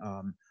work on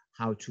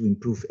how to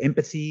improve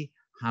empathy,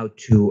 how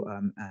to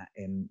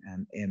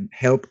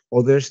help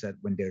others that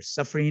when they're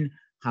suffering,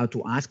 how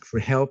to ask for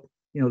help.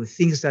 You know, the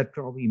things that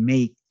probably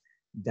make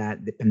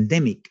that the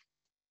pandemic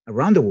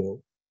around the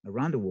world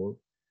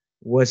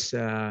was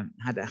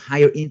had a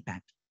higher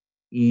impact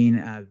in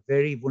a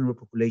very vulnerable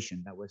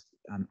population that was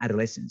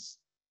adolescents,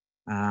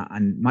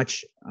 and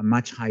a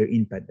much higher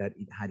impact that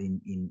it had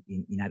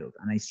in adults.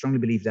 And I strongly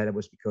believe that it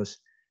was because,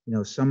 you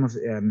know, some of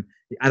the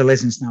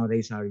adolescents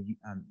nowadays are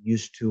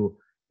used to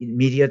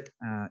immediate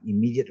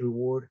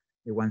reward.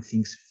 They want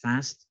things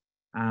fast,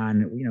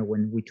 and you know,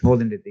 when we told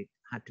them that they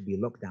had to be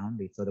locked down,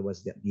 they thought it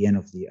was the end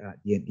of the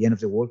end of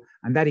the world,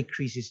 and that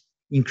increase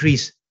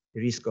the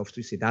risk of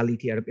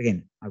suicidality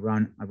again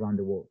around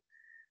the world.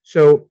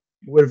 So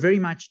we're very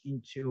much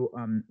into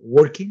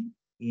working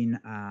in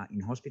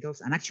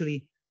hospitals, and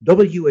actually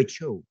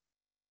WHO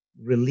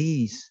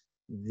released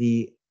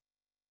the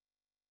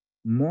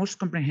most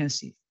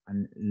comprehensive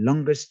and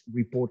longest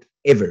report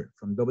ever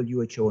from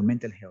WHO on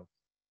mental health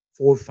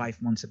 4 or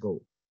 5 months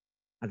ago,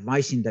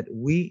 advising that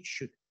we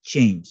should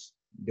change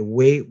the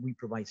way we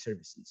provide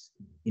services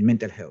in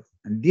mental health.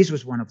 And this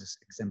was one of the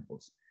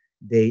examples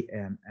they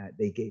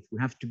gave. We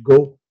have to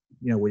go,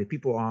 you know, where the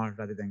people are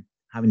rather than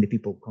having the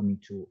people coming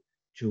to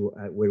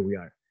where we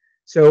are.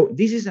 So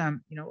this is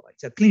you know,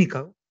 it's a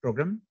clinical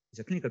program. It's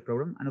a clinical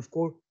program, and of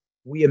course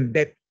we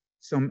embed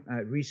some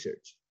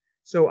research.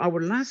 So our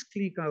last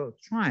clinical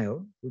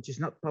trial, which is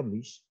not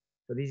published,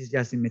 so this is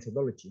just in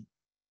methodology,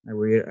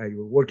 we're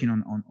working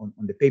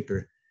on the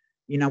paper.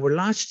 In our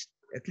last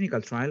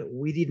clinical trial,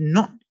 we did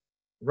not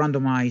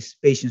randomize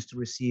patients to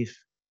receive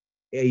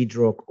a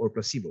drug or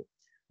placebo.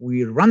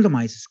 We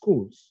randomized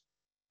schools,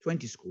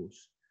 20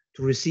 schools,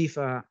 to receive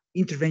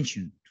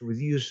intervention to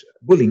reduce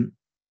bullying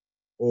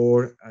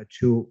or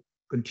to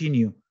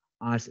continue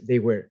as they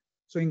were.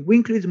 So we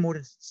included more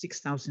than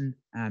 6,000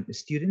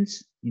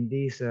 students in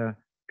this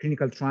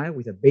clinical trial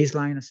with a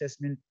baseline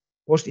assessment,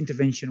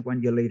 post-intervention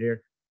 1 year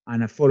later,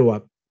 and a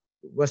follow-up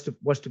was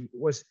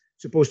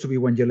supposed to be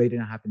 1 year later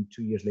and happened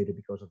 2 years later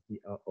because of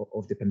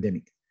the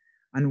pandemic.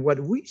 And what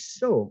we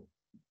saw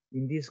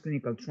in this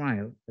clinical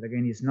trial, that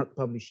again is not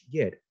published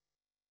yet,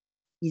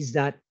 is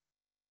that,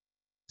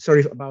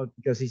 sorry about,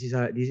 because this is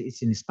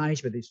it's in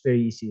Spanish, but it's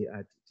very easy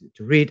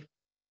to read,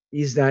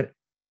 is that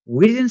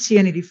We didn't see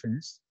any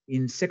difference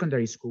in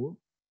secondary school.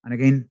 And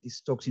again,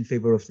 this talks in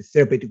favor of the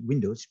therapeutic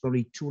window. It's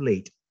probably too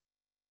late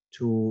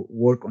to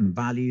work on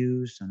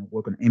values and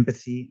work on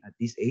empathy at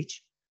this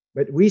age.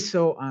 But we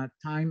saw a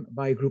time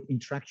by group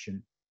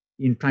interaction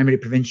in primary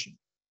prevention.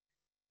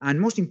 And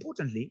most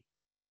importantly,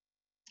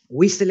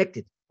 we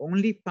selected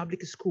only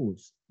public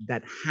schools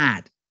that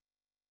had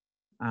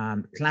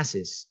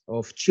classes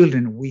of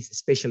children with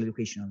special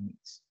educational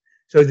needs.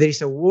 So there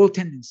is a world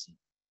tendency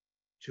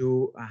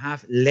to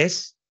have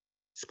less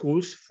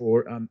schools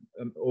for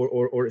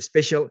or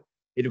special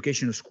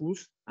educational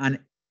schools and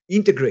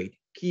integrate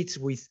kids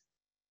with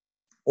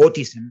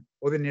autism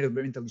or the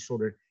neurodevelopmental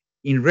disorder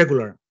in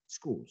regular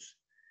schools.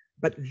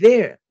 But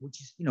there,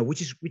 which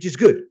is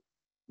good.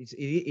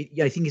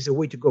 I think it's a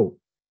way to go.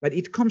 But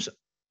it comes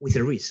with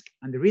a risk,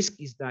 and the risk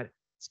is that,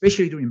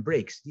 especially during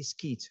breaks, these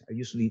kids are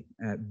usually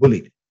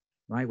bullied,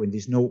 right? When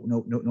there's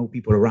no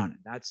people around.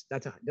 That's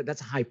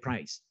a high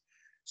price.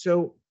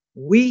 So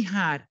we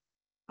had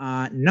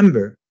a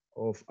number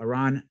of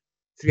around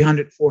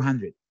 300,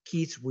 400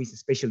 kids with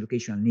special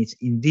educational needs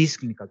in this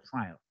clinical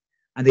trial,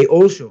 and they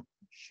also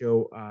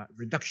show a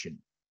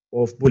reduction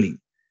of bullying.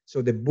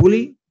 So the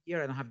bullying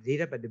here, I don't have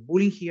data, but the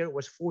bullying here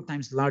was 4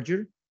 times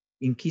larger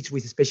in kids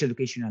with special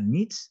educational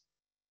needs,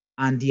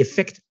 and the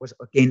effect was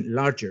again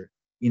larger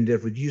in the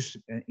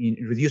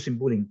reducing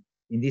bullying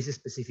in this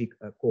specific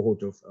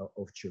cohort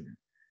of children.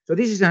 So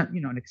this is an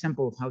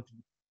example of how to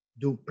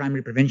do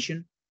primary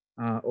prevention,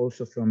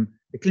 also from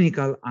the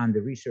clinical and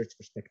the research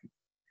perspective.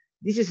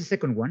 This is the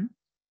second one.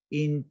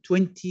 In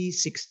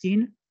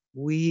 2016,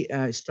 we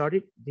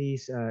started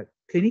this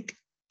clinic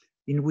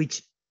in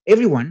which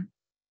everyone,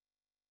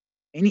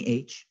 any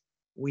age,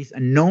 with a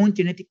known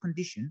genetic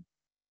condition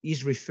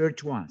is referred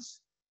to us.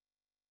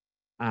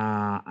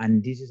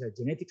 And this is a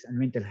genetics and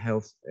mental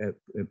health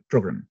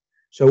program.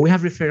 So we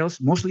have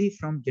referrals mostly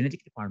from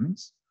genetic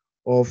departments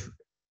of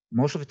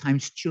most of the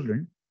times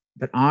children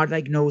that are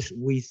diagnosed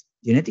with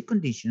genetic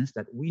conditions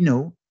that we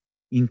know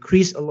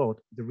increase a lot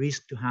the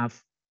risk to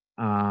have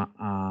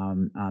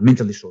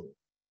mental disorder.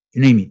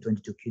 You name it,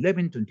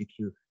 22q11,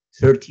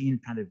 22q13,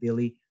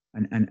 Prader-Willi,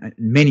 and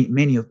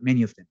many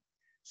of them.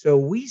 So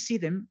we see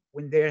them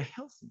when they're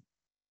healthy.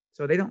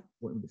 So they don't,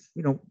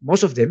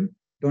 most of them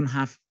don't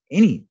have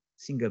any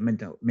single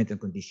mental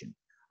condition.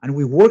 And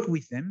we work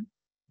with them,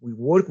 we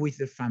work with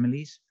their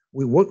families,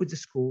 we work with the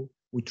school,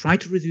 we try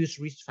to reduce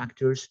risk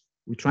factors,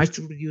 we try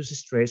to reduce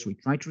stress, we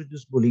try to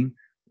reduce bullying.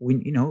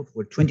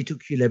 For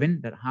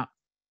 22q11 that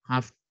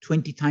have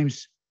 20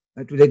 times,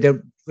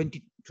 they're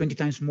 20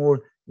 times more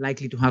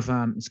likely to have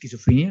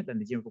schizophrenia than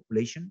the general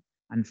population,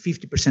 and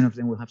 50% of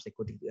them will have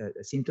psychotic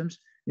symptoms.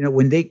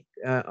 When they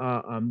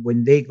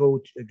go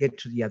to get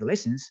to the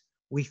adolescents,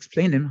 we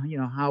explain them,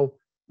 how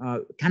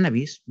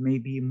cannabis may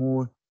be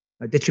more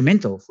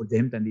detrimental for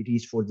them than it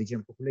is for the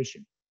general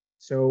population.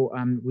 So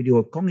we do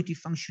a cognitive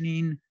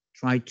functioning,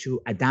 try to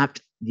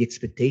adapt the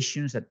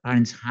expectations that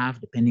parents have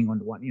depending on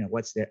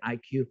what's their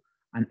IQ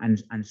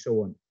and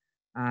so on.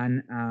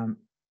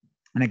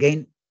 And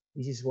again,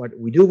 this is what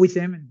we do with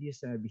them in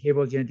this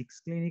behavioral genetics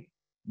clinic.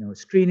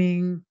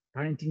 Screening,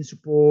 parenting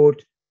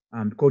support,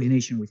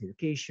 coordination with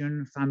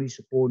education, family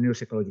support,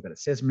 neuropsychological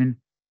assessment,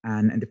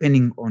 and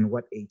depending on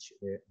what age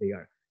they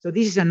are. So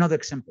this is another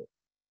example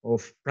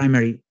of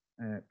primary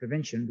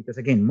prevention, because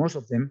again, most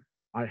of them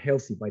are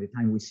healthy by the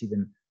time we see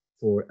them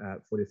for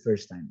the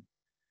first time.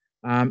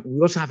 We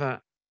also have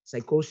a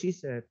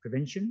psychosis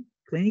prevention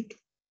clinic.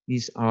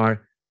 These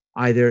are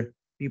either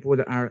people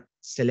that are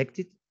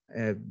selected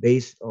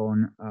based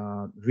on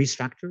risk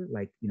factor,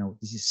 like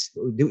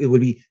it will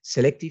be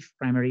selective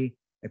primary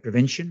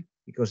prevention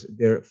because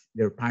their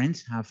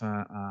parents have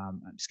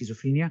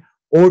schizophrenia,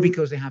 or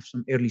because they have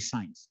some early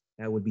signs.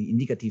 That would be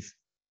indicative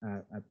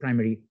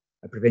primary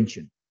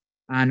prevention.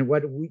 And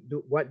what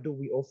do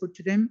we offer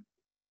to them?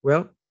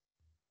 Well,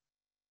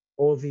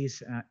 all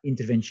these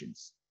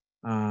interventions,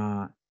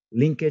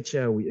 linkage,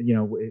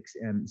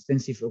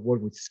 extensive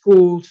work with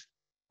schools,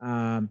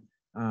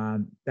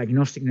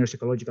 diagnostic,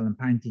 neuropsychological, and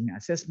parenting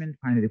assessment,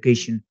 parent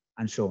education,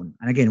 and so on.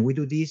 And again, we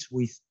do this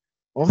with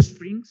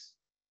offsprings,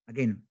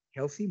 again,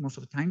 healthy most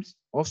of the times,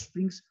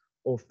 offsprings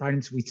of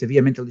parents with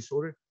severe mental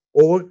disorder,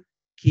 or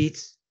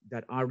kids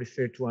that are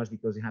referred to us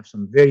because they have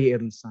some very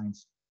early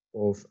signs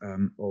of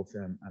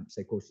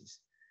psychosis.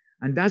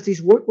 And does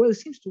this work? Well, it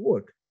seems to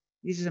work.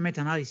 This is a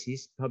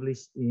meta-analysis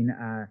published in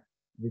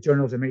the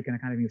Journal of the American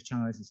Academy of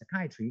General Medicine and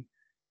Psychiatry,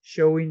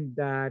 showing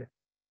that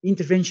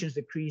interventions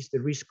decrease the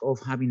risk of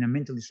having a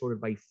mental disorder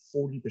by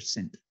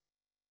 40%.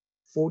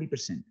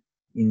 40%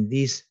 in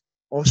these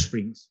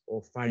offsprings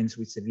of parents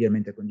with severe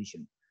mental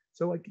condition.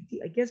 So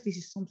I guess this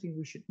is something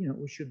we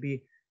should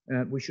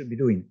be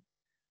doing.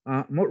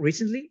 More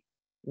recently,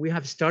 we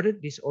have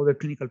started this other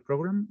clinical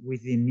program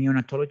with the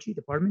neonatology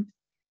department,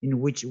 in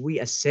which we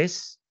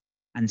assess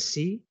and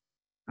see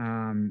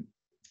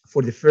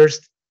for the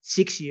first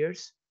 6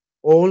 years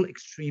all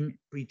extreme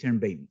preterm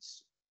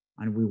babies,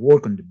 and we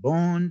work on the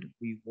bond.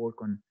 We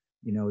work on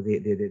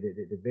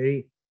the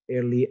very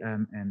early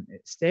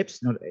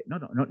steps.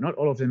 Not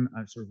all of them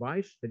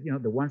survive, but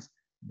the ones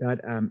that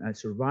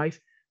survive,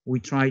 we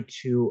try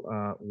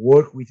to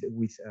work with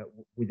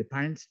the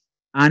parents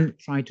and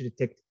try to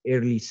detect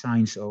early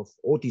signs of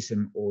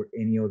autism or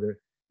any other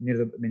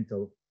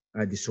neurodevelopmental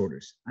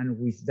disorders. And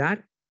with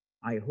that,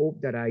 I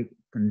hope that I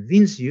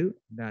convince you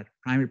that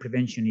primary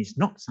prevention is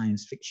not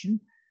science fiction.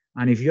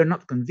 And if you're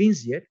not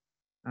convinced yet,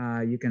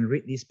 you can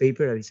read this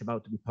paper that is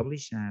about to be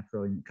published in a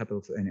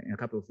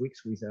couple of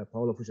weeks with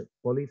Paolo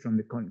Fusapoli from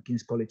the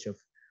King's College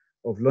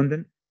of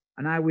London.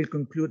 And I will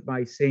conclude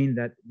by saying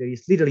that there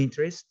is little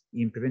interest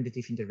in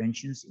preventative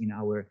interventions in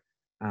our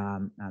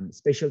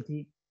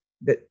specialty.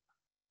 That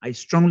I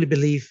strongly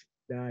believe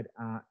that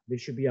there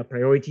should be a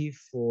priority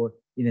for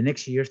in the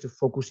next years to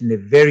focus in the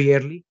very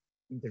early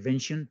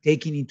intervention,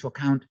 taking into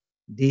account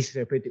these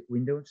therapeutic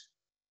windows,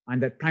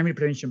 and that primary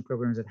prevention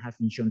programs that have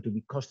been shown to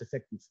be cost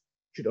effective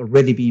should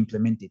already be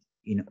implemented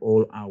in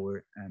all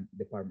our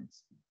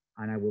departments.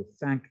 And I will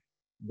thank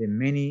the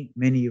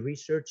many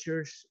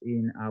researchers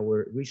in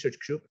our research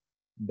group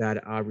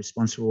that are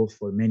responsible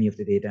for many of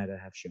the data that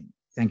I have shown.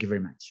 Thank you very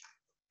much.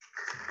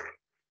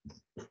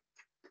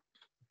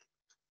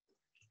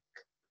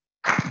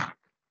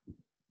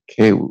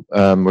 Okay,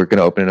 we're going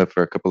to open it up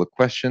for a couple of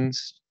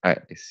questions. I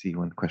see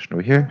one question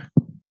over here.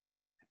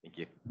 Thank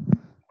you.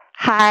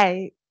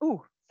 Hi.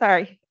 Oh,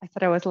 sorry. I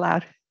said I was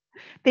loud.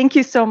 Thank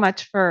you so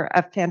much for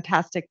a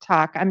fantastic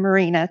talk. I'm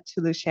Marina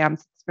Toulouse-Shams.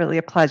 It's really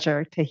a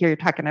pleasure to hear you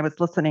talk, and I was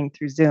listening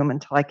through Zoom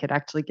until I could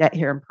actually get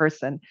here in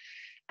person.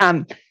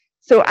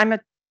 So I'm a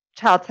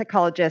child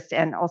psychologist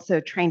and also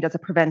trained as a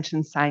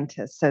prevention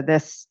scientist. So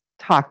this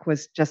talk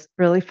was just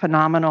really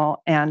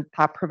phenomenal and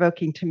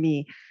thought-provoking to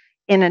me.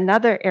 In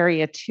another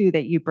area too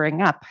that you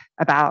bring up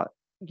about,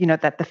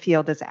 that the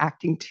field is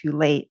acting too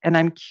late. And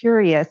I'm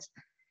curious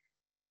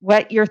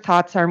what your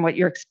thoughts are and what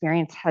your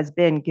experience has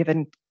been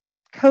given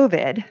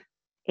COVID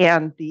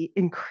and the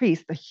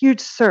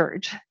huge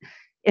surge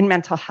in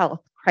mental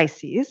health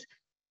crises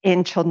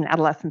in children,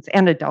 adolescents,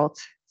 and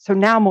adults. So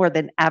now more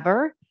than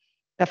ever,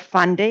 the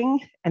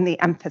funding and the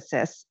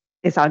emphasis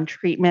is on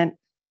treatment,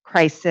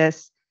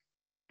 crisis,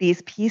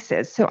 these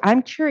pieces. So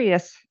I'm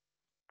curious,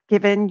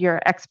 given your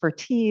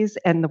expertise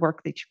and the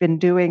work that you've been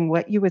doing,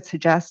 what you would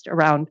suggest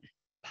around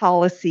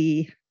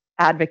policy,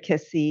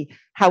 advocacy,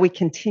 how we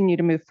continue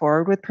to move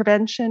forward with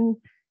prevention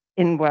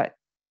in what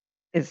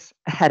is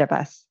ahead of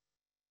us.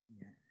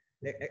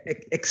 Yeah.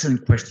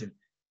 Excellent question.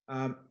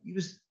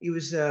 It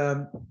was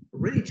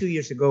already 2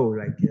 years ago,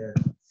 like a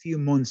few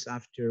months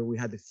after we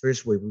had the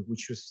first wave,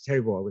 which was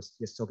terrible. I was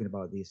just talking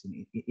about this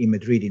in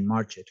Madrid in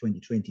March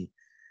 2020.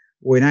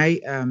 When I,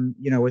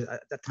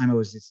 at that time I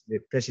was the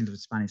president of the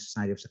Spanish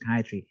Society of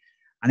Psychiatry,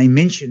 and I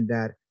mentioned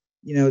that,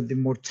 the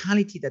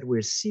mortality that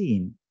we're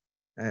seeing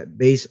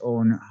based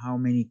on how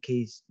many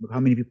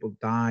people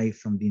die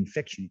from the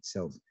infection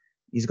itself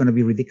is going to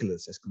be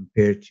ridiculous as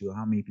compared to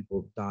how many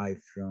people die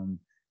from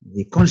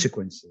the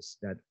consequences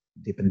that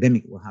the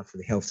pandemic will have for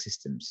the health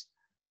systems,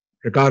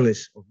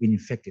 regardless of being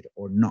infected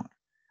or not.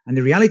 And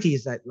the reality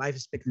is that life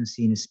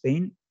expectancy in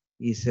Spain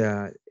is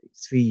 3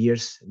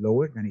 years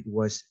lower than it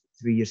was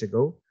 3 years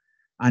ago.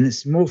 And a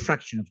small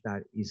fraction of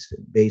that is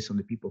based on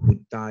the people who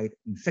died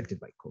infected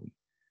by COVID.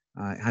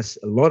 It has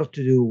a lot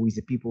to do with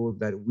the people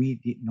that we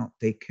did not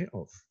take care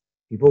of,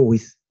 people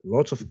with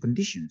lots of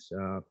conditions,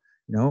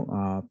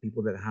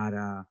 people that had,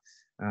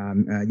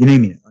 you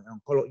name it,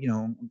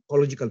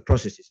 oncological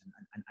processes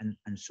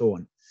and so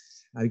on,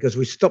 because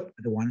we stopped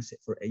the ones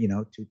for,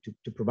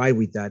 to provide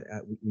with that,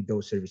 with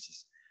those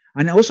services.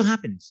 And it also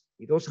happens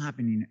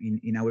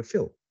in our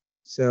field.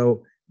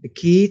 So the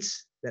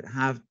kids that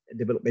have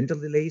developmental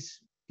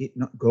delays did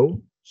not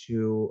go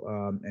to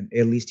an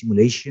early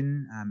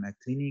stimulation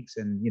clinics,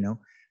 and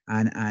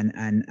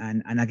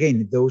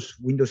again, those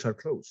windows are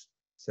closed.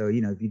 So if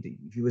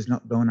it was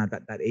not done at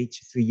that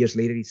age, 3 years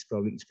later, it's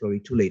probably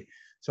too late.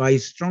 So I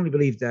strongly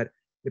believe that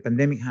the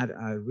pandemic had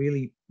a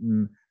really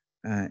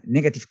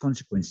negative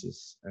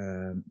consequences,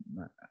 and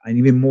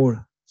even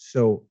more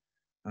so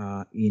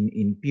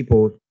in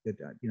people that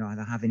don't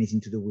have anything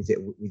to do with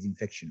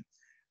infection.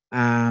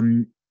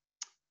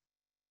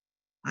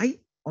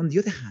 On the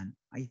other hand,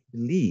 I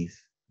believe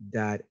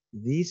that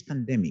this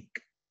pandemic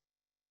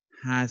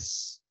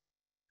has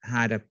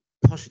had a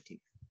positive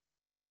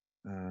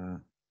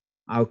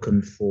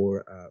outcome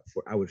for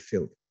our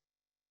field.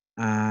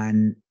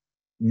 And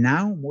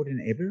now more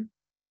than ever,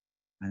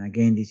 and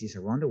again, this is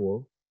around the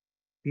world,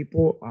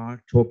 people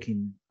are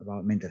talking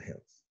about mental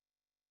health.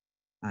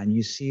 And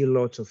you see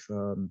lots of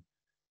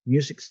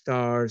music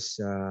stars,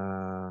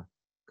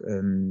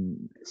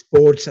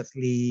 sports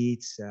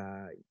athletes,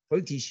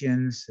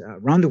 politicians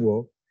around the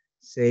world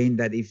saying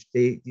that if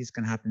this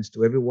can happen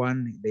to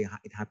everyone,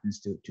 it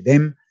happens to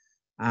them.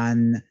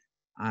 And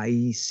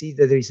I see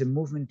that there is a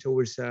movement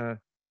towards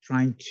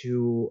trying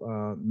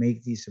to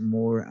make this a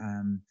more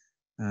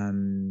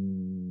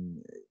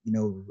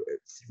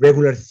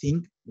regular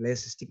thing,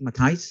 less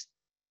stigmatized.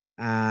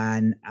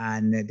 And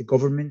the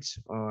governments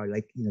are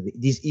like,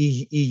 this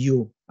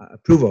EU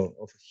approval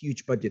of a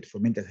huge budget for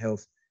mental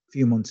health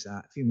few months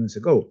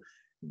ago.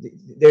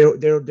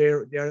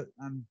 They're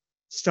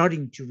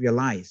starting to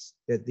realize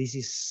that this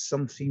is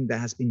something that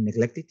has been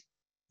neglected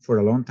for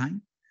a long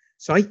time.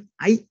 So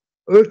I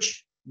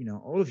urge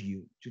all of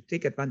you to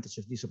take advantage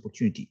of this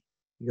opportunity,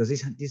 because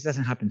this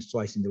doesn't happen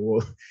twice in the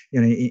world,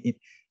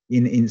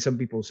 in some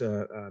people's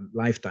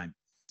lifetime.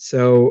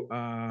 So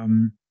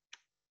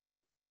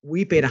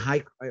we paid a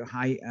high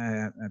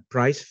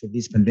price for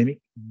this pandemic,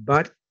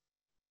 but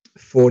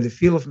for the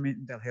field of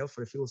mental health,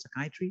 for the field of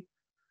psychiatry,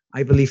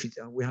 I believe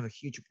we have a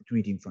huge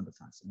opportunity in front of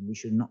us, and we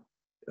should not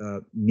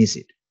miss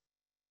it.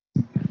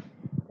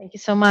 Thank you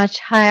so much.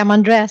 Hi, I'm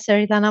Andrea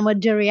Seritan. I'm a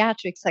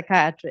geriatric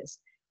psychiatrist,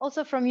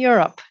 also from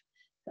Europe.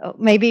 So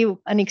maybe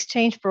an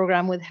exchange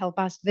program would help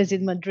us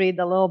visit Madrid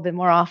a little bit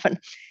more often.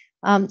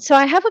 So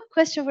I have a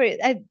question for you.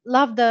 I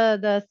love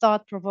the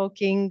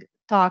thought-provoking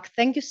talk.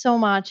 Thank you so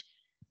much.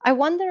 I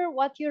wonder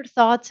what your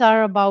thoughts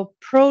are about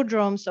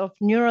prodromes of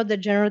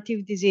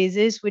neurodegenerative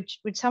diseases, which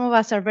some of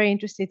us are very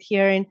interested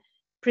here in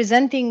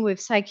presenting with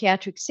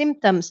psychiatric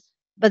symptoms,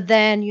 but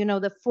then,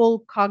 the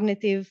full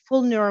cognitive,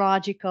 full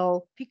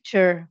neurological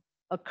picture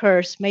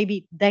occurs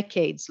maybe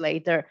decades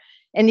later.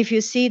 And if you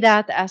see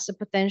that as a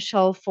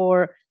potential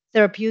for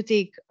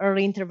therapeutic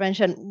early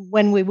intervention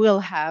when we will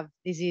have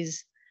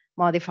disease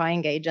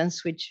modifying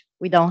agents, which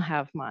we don't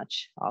have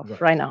much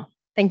of right now.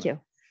 Thank you.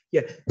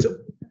 Yeah. So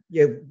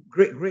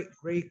great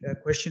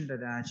question.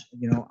 That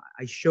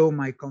I show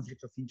my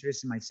conflict of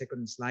interest in my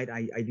second slide.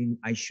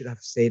 I should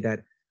have said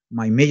that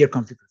my major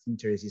conflict of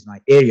interest is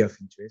my area of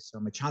interest. So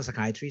I'm a child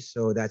psychiatrist,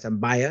 so that I'm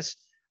biased.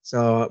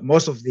 So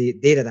most of the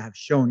data that I have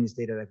shown is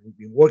data that we've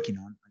been working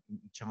on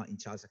in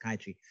child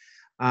psychiatry.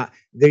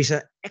 There is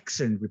an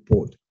excellent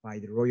report by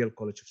the Royal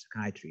College of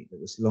Psychiatry that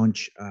was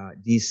launched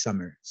this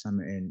summer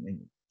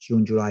in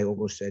June, July,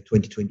 August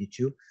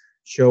 2022,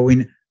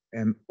 showing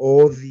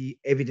all the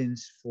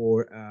evidence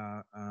for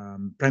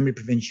primary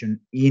prevention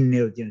in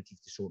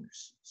neurodegenerative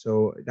disorders.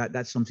 So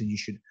that's something you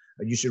should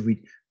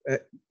read.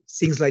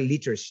 Things like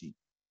literacy,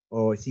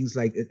 or things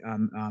like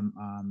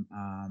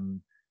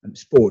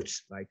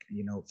sports, like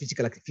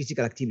physical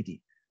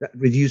activity, that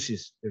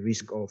reduces the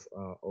risk of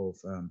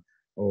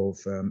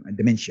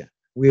dementia.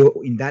 We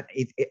in that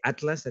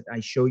atlas that I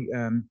show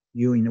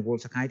you in the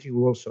World Psychiatry,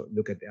 we also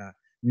look at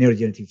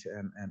neurodegenerative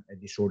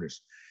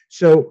disorders.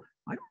 So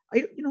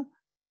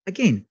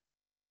again,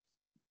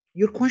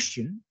 your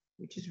question,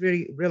 which is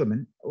very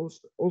relevant,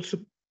 also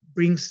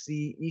brings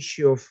the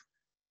issue of,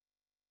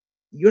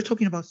 you're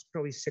talking about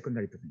probably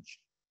secondary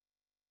prevention,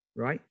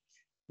 right?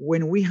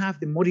 When we have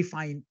the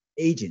modifying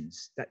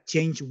agents that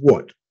change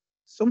what?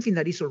 Something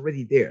that is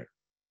already there.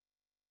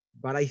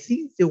 But I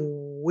think the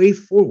way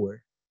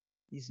forward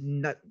is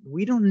not,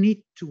 we don't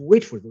need to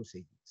wait for those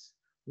agents.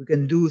 We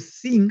can do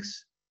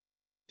things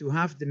to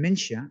have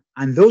dementia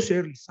and those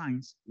early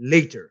signs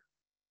later,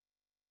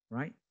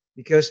 right?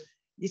 Because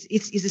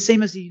it's the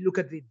same as you look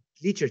at the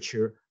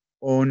literature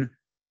on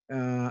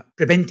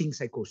preventing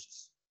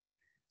psychosis.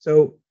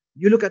 So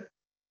you look at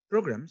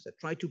programs that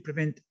try to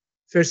prevent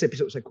first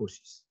episode of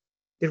psychosis.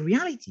 The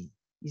reality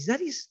is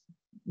that is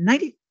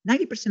 90%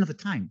 of the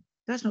time,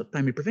 that's not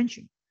primary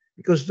prevention,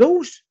 because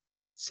those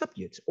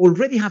subjects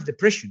already have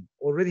depression,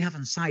 already have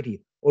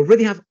anxiety,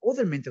 already have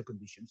other mental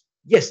conditions.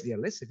 Yes, they are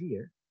less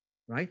severe,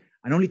 right?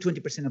 And only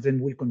 20% of them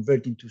will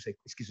convert into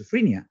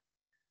schizophrenia,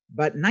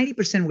 but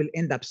 90% will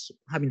end up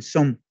having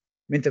some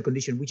mental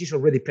condition which is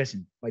already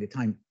present by the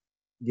time,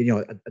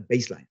 at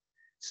baseline.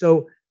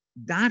 So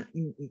that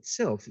in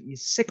itself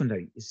is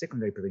secondary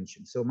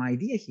prevention. So my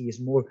idea here is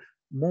more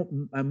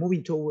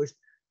moving towards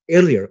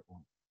earlier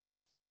on,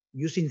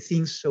 using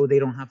things so they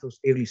don't have those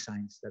early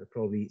signs that are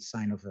probably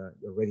sign of a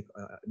already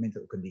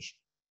mental condition.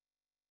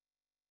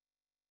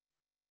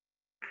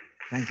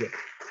 Thank you.